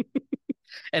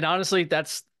 And honestly,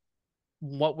 that's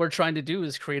what we're trying to do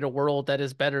is create a world that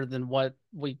is better than what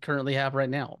we currently have right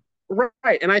now.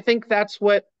 Right. And I think that's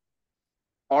what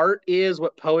art is,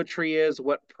 what poetry is,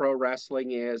 what pro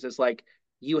wrestling is like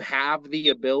you have the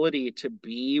ability to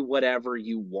be whatever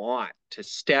you want, to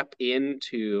step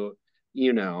into,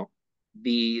 you know,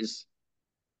 these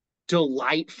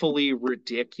delightfully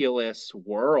ridiculous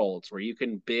worlds where you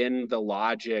can bend the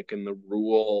logic and the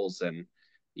rules and,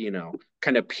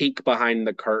 kind of peek behind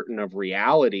the curtain of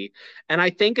reality. And I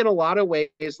think in a lot of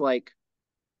ways, like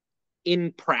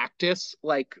in practice,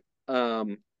 like,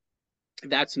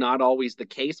 that's not always the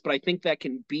case, but I think that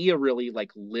can be a really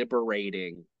like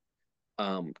liberating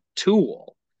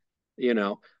tool. You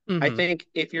know, I Hmm. think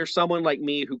if you're someone like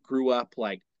me who grew up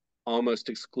like almost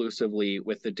exclusively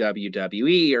with the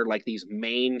WWE or like these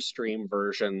mainstream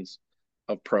versions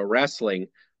of pro wrestling,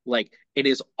 like it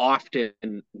has often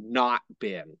not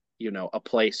been, a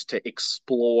place to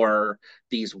explore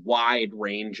these wide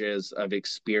ranges of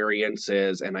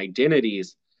experiences and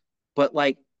identities, but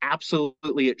like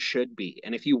absolutely it should be.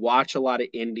 And if you watch a lot of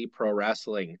indie pro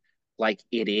wrestling, like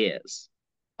it is.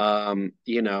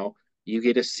 You know, you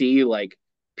get to see like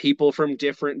people from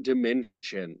different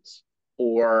dimensions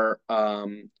or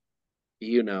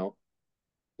you know,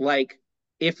 like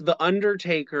if the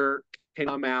Undertaker can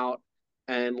come out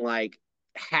and like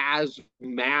has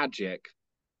magic,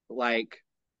 like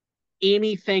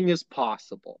anything is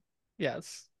possible.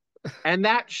 Yes. And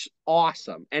that's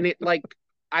awesome. And it like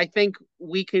I think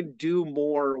we can do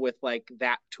more with like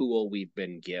that tool we've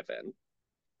been given.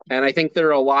 And I think there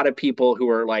are a lot of people who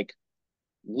are like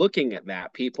looking at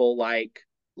that. People like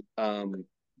um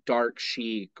Dark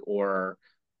Sheik or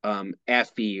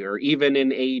Effie, or even in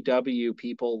AEW,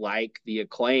 people like the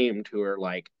Acclaimed who are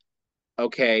like,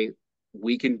 okay,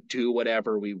 we can do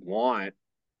whatever we want.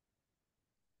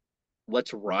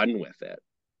 Let's run with it.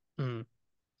 Mm.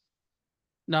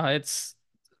 No, it's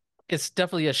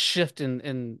definitely a shift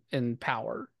in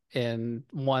power and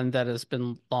one that has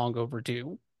been long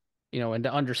overdue. And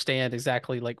to understand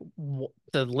exactly like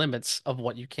the limits of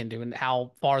what you can do and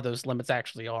how far those limits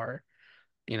actually are.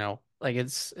 Like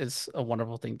it's a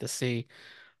wonderful thing to see.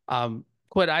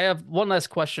 Quinn, I have one last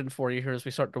question for you here as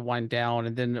we start to wind down,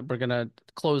 and then we're gonna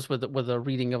close with a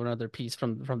reading of another piece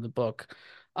from the book.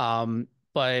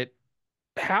 But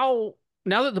how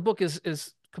now that the book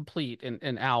is complete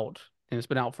and out and it's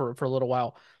been out for a little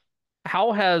while,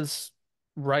 how has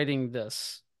writing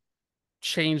this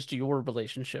changed your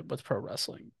relationship with pro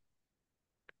wrestling?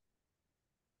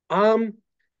 Um,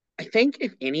 I think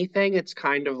if anything, it's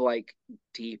kind of like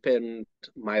deepened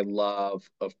my love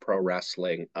of pro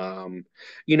wrestling.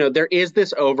 There is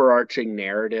this overarching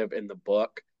narrative in the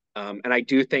book. And I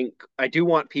do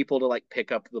want people to like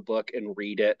pick up the book and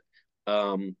read it.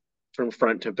 Um, from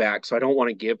front to back. So I don't want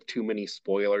to give too many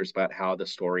spoilers about how the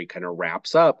story kind of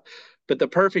wraps up. But the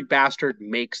perfect bastard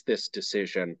makes this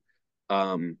decision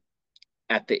um,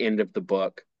 at the end of the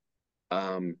book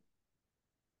um,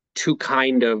 to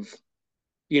kind of,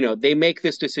 they make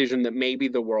this decision that maybe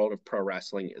the world of pro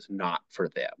wrestling is not for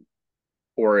them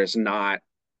or is not,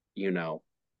 you know,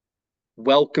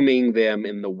 welcoming them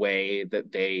in the way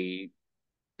that they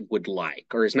would like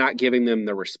or is not giving them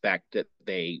the respect that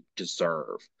they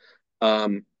deserve.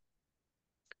 Um,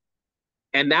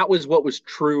 and that was what was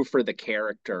true for the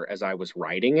character as I was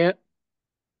writing it.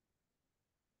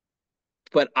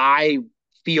 But I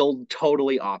feel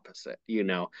totally opposite,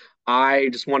 I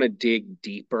just want to dig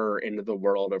deeper into the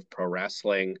world of pro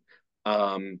wrestling.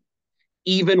 Um,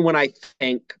 Even when I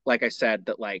think, like I said,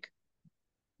 that like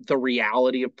the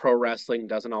reality of pro wrestling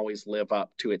doesn't always live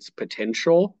up to its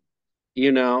potential,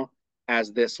 you know,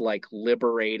 as this like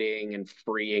liberating and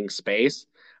freeing space.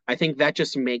 I think that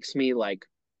just makes me like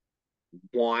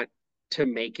want to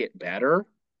make it better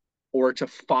or to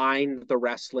find the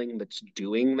wrestling that's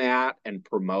doing that and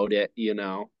promote it.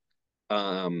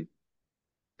 Um,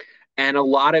 and a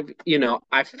lot of,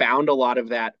 I found a lot of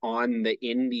that on the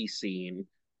indie scene,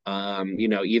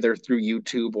 either through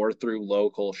YouTube or through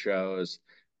local shows.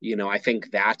 I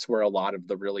think that's where a lot of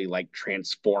the really like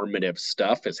transformative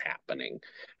stuff is happening.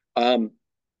 Um,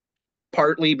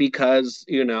 Partly because,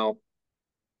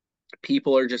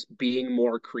 people are just being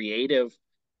more creative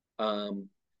um,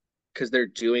 because they're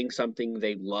doing something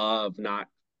they love, not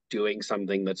doing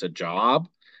something that's a job.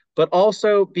 But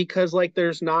also because like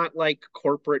there's not like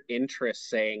corporate interests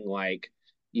saying like,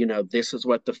 this is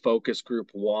what the focus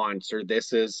group wants or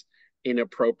this is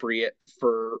inappropriate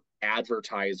for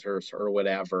advertisers or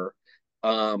whatever.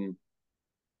 Um,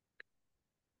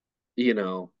 you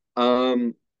know,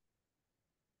 um,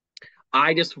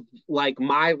 I just like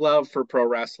my love for pro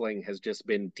wrestling has just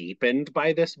been deepened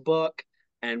by this book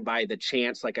and by the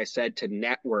chance, like I said, to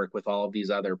network with all of these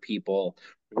other people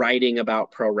writing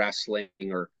about pro wrestling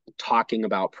or talking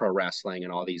about pro wrestling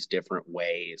in all these different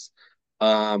ways.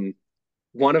 Um,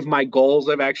 One of my goals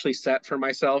I've actually set for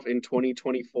myself in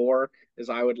 2024 is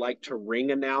I would like to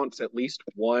ring announce at least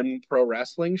one pro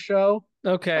wrestling show.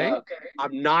 Okay. Uh,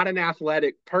 I'm not an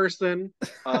athletic person.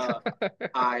 Uh,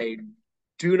 I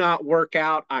do not work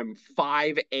out. I'm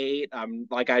 5'8". I'm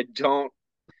like, I don't,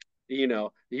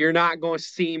 you're not going to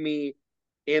see me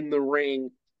in the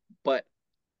ring, but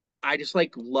I just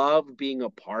like love being a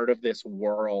part of this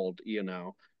world.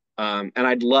 And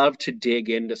I'd love to dig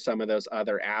into some of those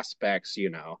other aspects,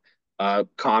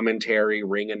 commentary,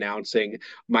 ring announcing.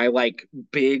 My like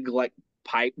big like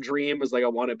pipe dream is like I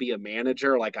want to be a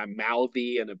manager, like I'm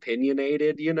mouthy and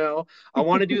opinionated. I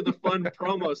want to do the fun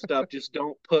promo stuff, just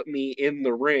don't put me in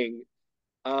the ring.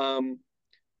 Um,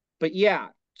 but yeah,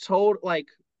 told like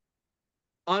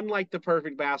unlike the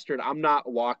perfect bastard, I'm not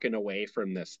walking away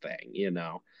from this thing.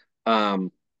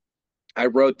 Um, I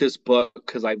wrote this book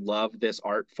because I love this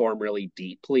art form really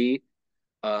deeply.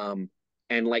 Um,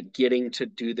 and like getting to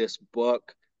do this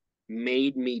book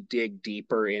made me dig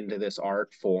deeper into this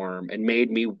art form and made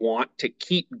me want to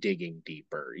keep digging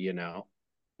deeper.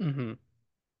 Hmm.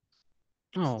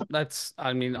 Oh,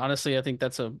 I mean, honestly, I think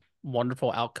that's a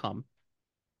wonderful outcome.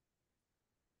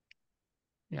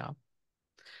 Yeah.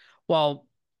 Well,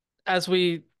 as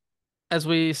we as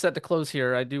we set to close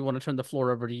here, I do want to turn the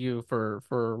floor over to you for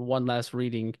one last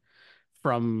reading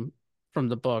from from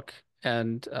the book.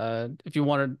 And if you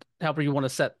wanted, however you want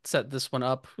to set this one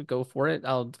up, go for it.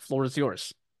 The floor is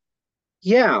yours.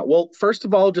 Yeah, well, first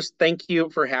of all, just thank you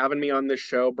for having me on this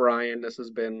show, Brian. This has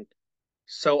been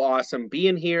so awesome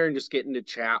being here and just getting to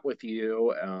chat with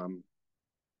you.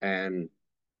 And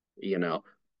you know.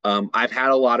 I've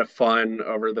had a lot of fun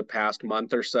over the past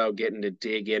month or so getting to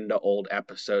dig into old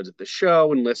episodes of the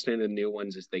show and listening to new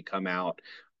ones as they come out.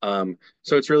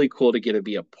 So it's really cool to get to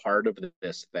be a part of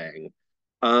this thing.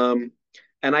 Um,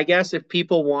 and I guess if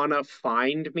people want to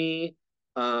find me,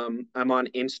 I'm on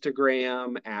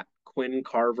Instagram at Quinn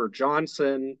Carver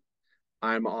Johnson.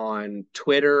 I'm on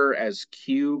Twitter as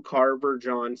Q Carver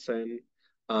Johnson.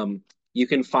 Um, you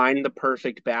can find The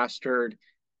Perfect Bastard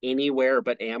anywhere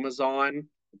but Amazon.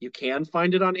 You can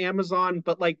find it on Amazon,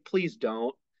 but like, please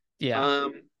don't. Yeah.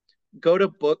 Um, Go to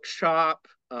Bookshop.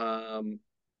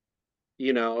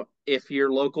 If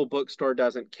your local bookstore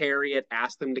doesn't carry it,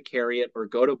 ask them to carry it or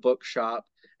go to Bookshop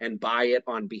and buy it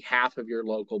on behalf of your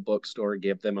local bookstore.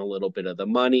 Give them a little bit of the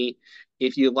money.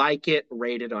 If you like it,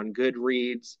 rate it on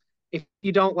Goodreads. If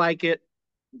you don't like it,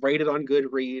 rate it on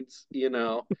Goodreads.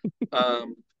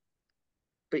 Um,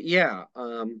 but yeah,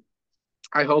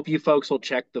 I hope you folks will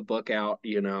check the book out.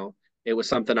 It was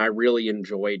something I really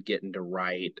enjoyed getting to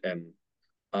write. And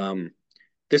um,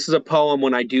 this is a poem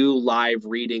when I do live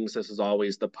readings. This is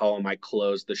always the poem I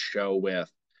close the show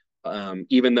with,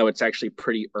 even though it's actually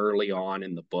pretty early on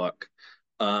in the book.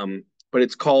 But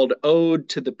it's called Ode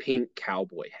to the Pink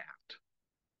Cowboy Hat.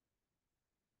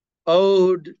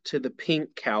 Ode to the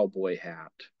Pink Cowboy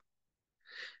Hat.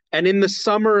 And in the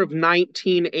summer of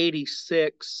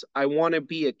 1986, I Want to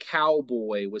Be a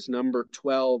Cowboy was number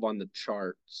 12 on the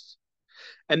charts.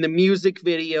 And the music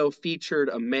video featured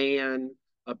a man,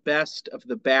 a best of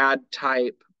the bad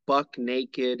type, buck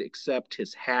naked except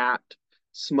his hat,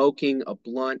 smoking a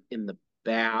blunt in the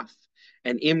bath.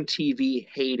 And MTV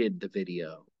hated the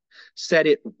video, said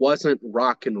it wasn't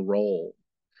rock and roll.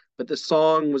 But the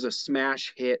song was a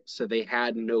smash hit, so they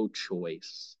had no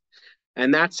choice.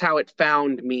 And that's how it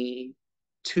found me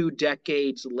 2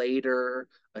 decades later,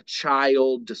 a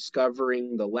child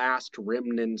discovering the last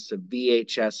remnants of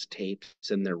VHS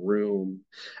tapes in their room.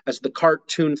 As the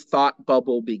cartoon thought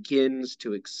bubble begins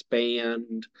to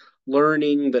expand,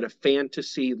 learning that a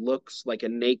fantasy looks like a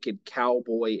naked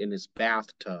cowboy in his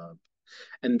bathtub.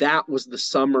 And that was the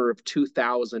summer of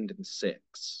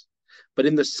 2006. But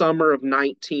in the summer of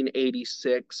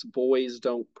 1986, Boys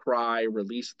Don't Cry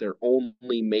released their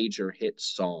only major hit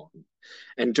song.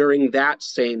 And during that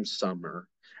same summer,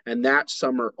 and that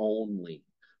summer only,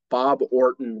 Bob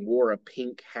Orton wore a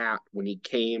pink hat when he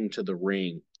came to the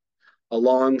ring,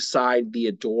 alongside the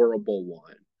adorable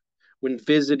one, when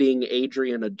visiting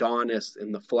Adrian Adonis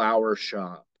in the flower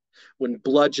shop, when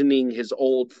bludgeoning his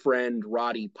old friend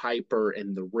Roddy Piper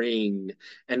in the ring.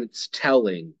 And it's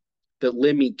telling that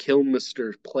Lemmy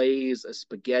Kilmister plays a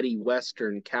spaghetti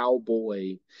western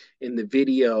cowboy in the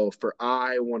video for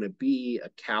I Want to Be a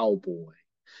Cowboy.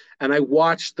 And I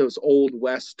watched those old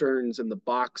westerns in the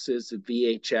boxes of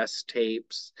VHS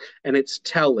tapes, and it's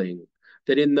telling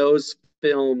that in those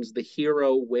films the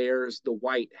hero wears the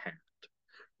white hat,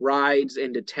 rides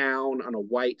into town on a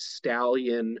white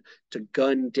stallion to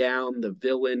gun down the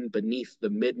villain beneath the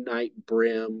midnight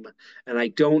brim. And I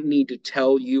don't need to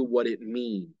tell you what it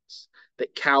means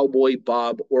that Cowboy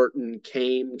Bob Orton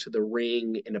came to the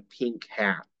ring in a pink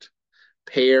hat,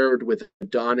 paired with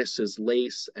Adonis's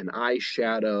lace and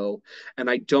eyeshadow. And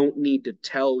I don't need to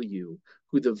tell you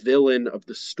who the villain of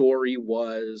the story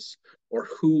was, or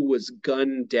who was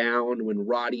gunned down when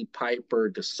Roddy Piper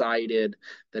decided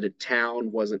that a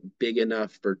town wasn't big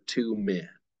enough for two men.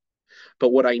 But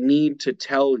what I need to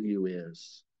tell you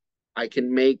is I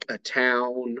can make a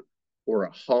town or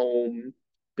a home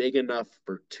big enough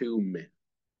for two men.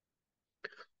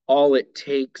 All it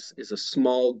takes is a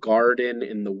small garden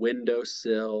in the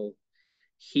windowsill.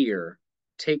 Here,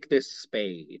 take this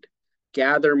spade.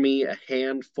 Gather me a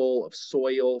handful of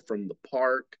soil from the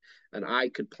park, and I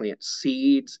could plant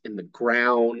seeds in the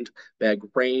ground, beg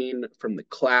rain from the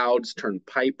clouds, turn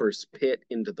Piper's Pit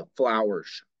into the flower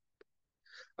shop.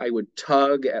 I would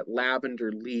tug at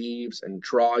lavender leaves and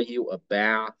draw you a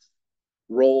bath,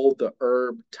 roll the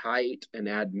herb tight and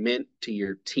add mint to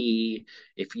your tea.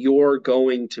 If you're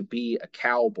going to be a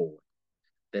cowboy,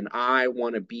 then I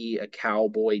want to be a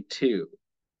cowboy too.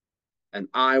 And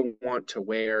I want to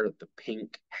wear the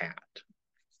pink hat.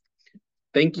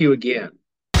 Thank you again.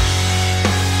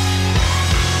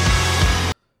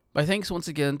 My thanks once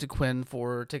again to Quinn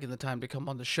for taking the time to come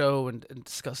on the show and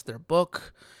discuss their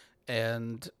book,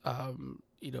 and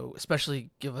especially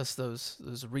give us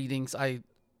those readings. I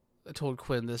told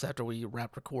Quinn this after we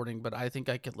wrapped recording, but I think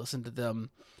I could listen to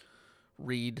them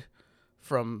read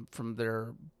from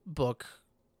their book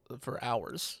for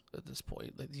hours at this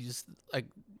point. Like I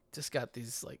just got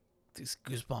these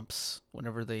goosebumps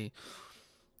whenever they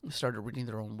started reading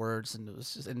their own words, and it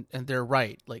was just and they're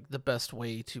right. Like the best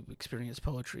way to experience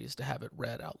poetry is to have it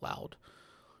read out loud,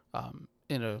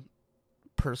 in a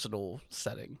personal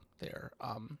setting. There,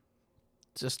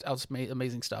 just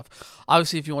amazing stuff.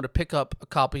 Obviously, if you want to pick up a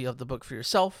copy of the book for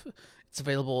yourself, it's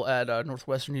available at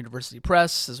Northwestern University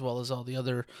Press, as well as all the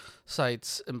other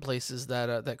sites and places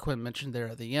that Quinn mentioned there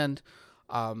at the end.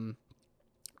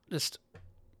 Just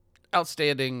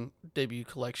outstanding debut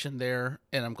collection there,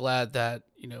 and I'm glad that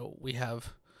we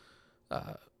have,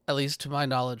 at least to my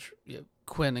knowledge,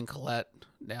 Quinn and Colette.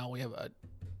 Now we have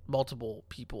multiple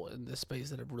people in this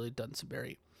space that have really done some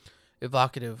very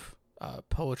evocative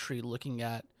poetry, looking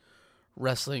at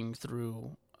wrestling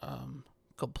through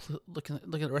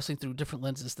looking at wrestling through different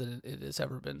lenses than it has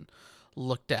ever been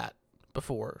looked at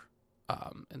before,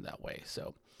 in that way.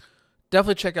 So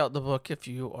definitely check out the book if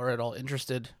you are at all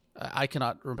interested. I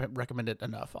cannot recommend it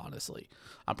enough, honestly.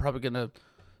 I'm probably going to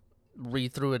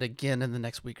read through it again in the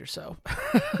next week or so.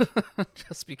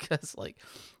 Just because, like,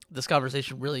 this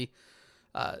conversation really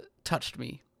touched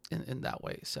me in that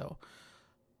way. So,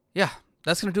 yeah,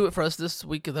 that's going to do it for us this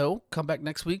week, though. Come back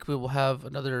next week. We will have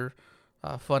another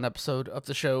fun episode of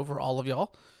the show for all of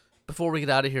y'all. Before we get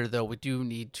out of here, though, we do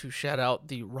need to shout out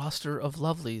the roster of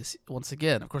lovelies once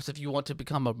again. Of course, if you want to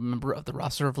become a member of the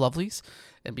roster of lovelies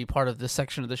and be part of this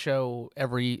section of the show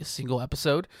every single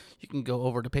episode, you can go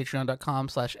over to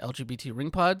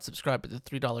patreon.com/LGBTRingPod, subscribe at the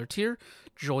 $3 tier,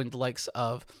 join the likes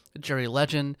of Jerry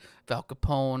Legend, Val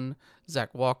Capone,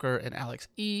 Zach Walker, and Alex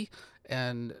E.,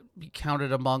 and be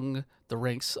counted among the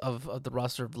ranks of the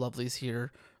roster of lovelies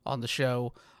here on the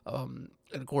show. And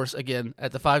of course, again,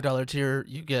 at the $5 tier,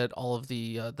 you get all of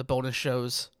the bonus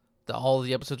shows. All of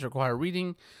the episodes require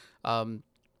reading, and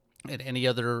any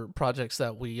other projects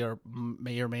that we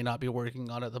may or may not be working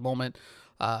on at the moment.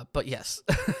 But yes,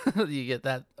 you get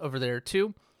that over there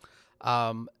too.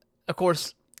 Of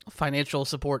course, financial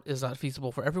support is not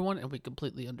feasible for everyone, and we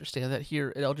completely understand that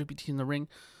here at LGBT in the Ring.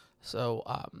 So,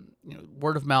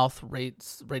 word of mouth,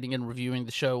 rating and reviewing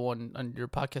the show on your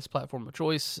podcast platform of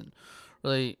choice, and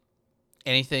really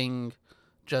anything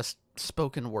just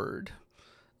spoken word.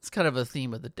 It's kind of a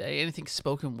theme of the day. Anything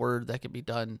spoken word that can be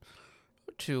done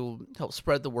to help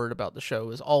spread the word about the show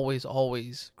is always,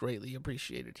 always greatly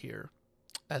appreciated here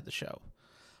at the show.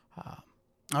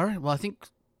 All right, well, I think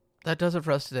that does it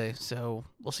for us today. So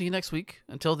we'll see you next week.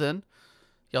 Until then,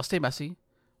 y'all stay messy.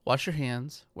 Wash your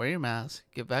hands, wear your mask,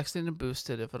 get vaccinated and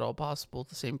boosted if at all possible.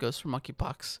 The same goes for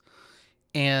monkeypox.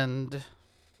 And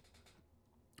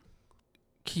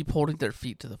keep holding their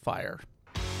feet to the fire.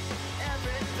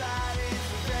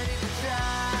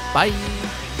 Bye.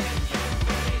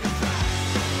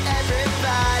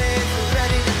 Everybody's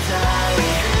ready to die.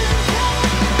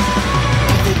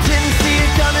 They didn't see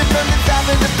it coming from the top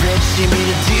of the bridge. She made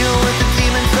a deal with the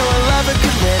demon so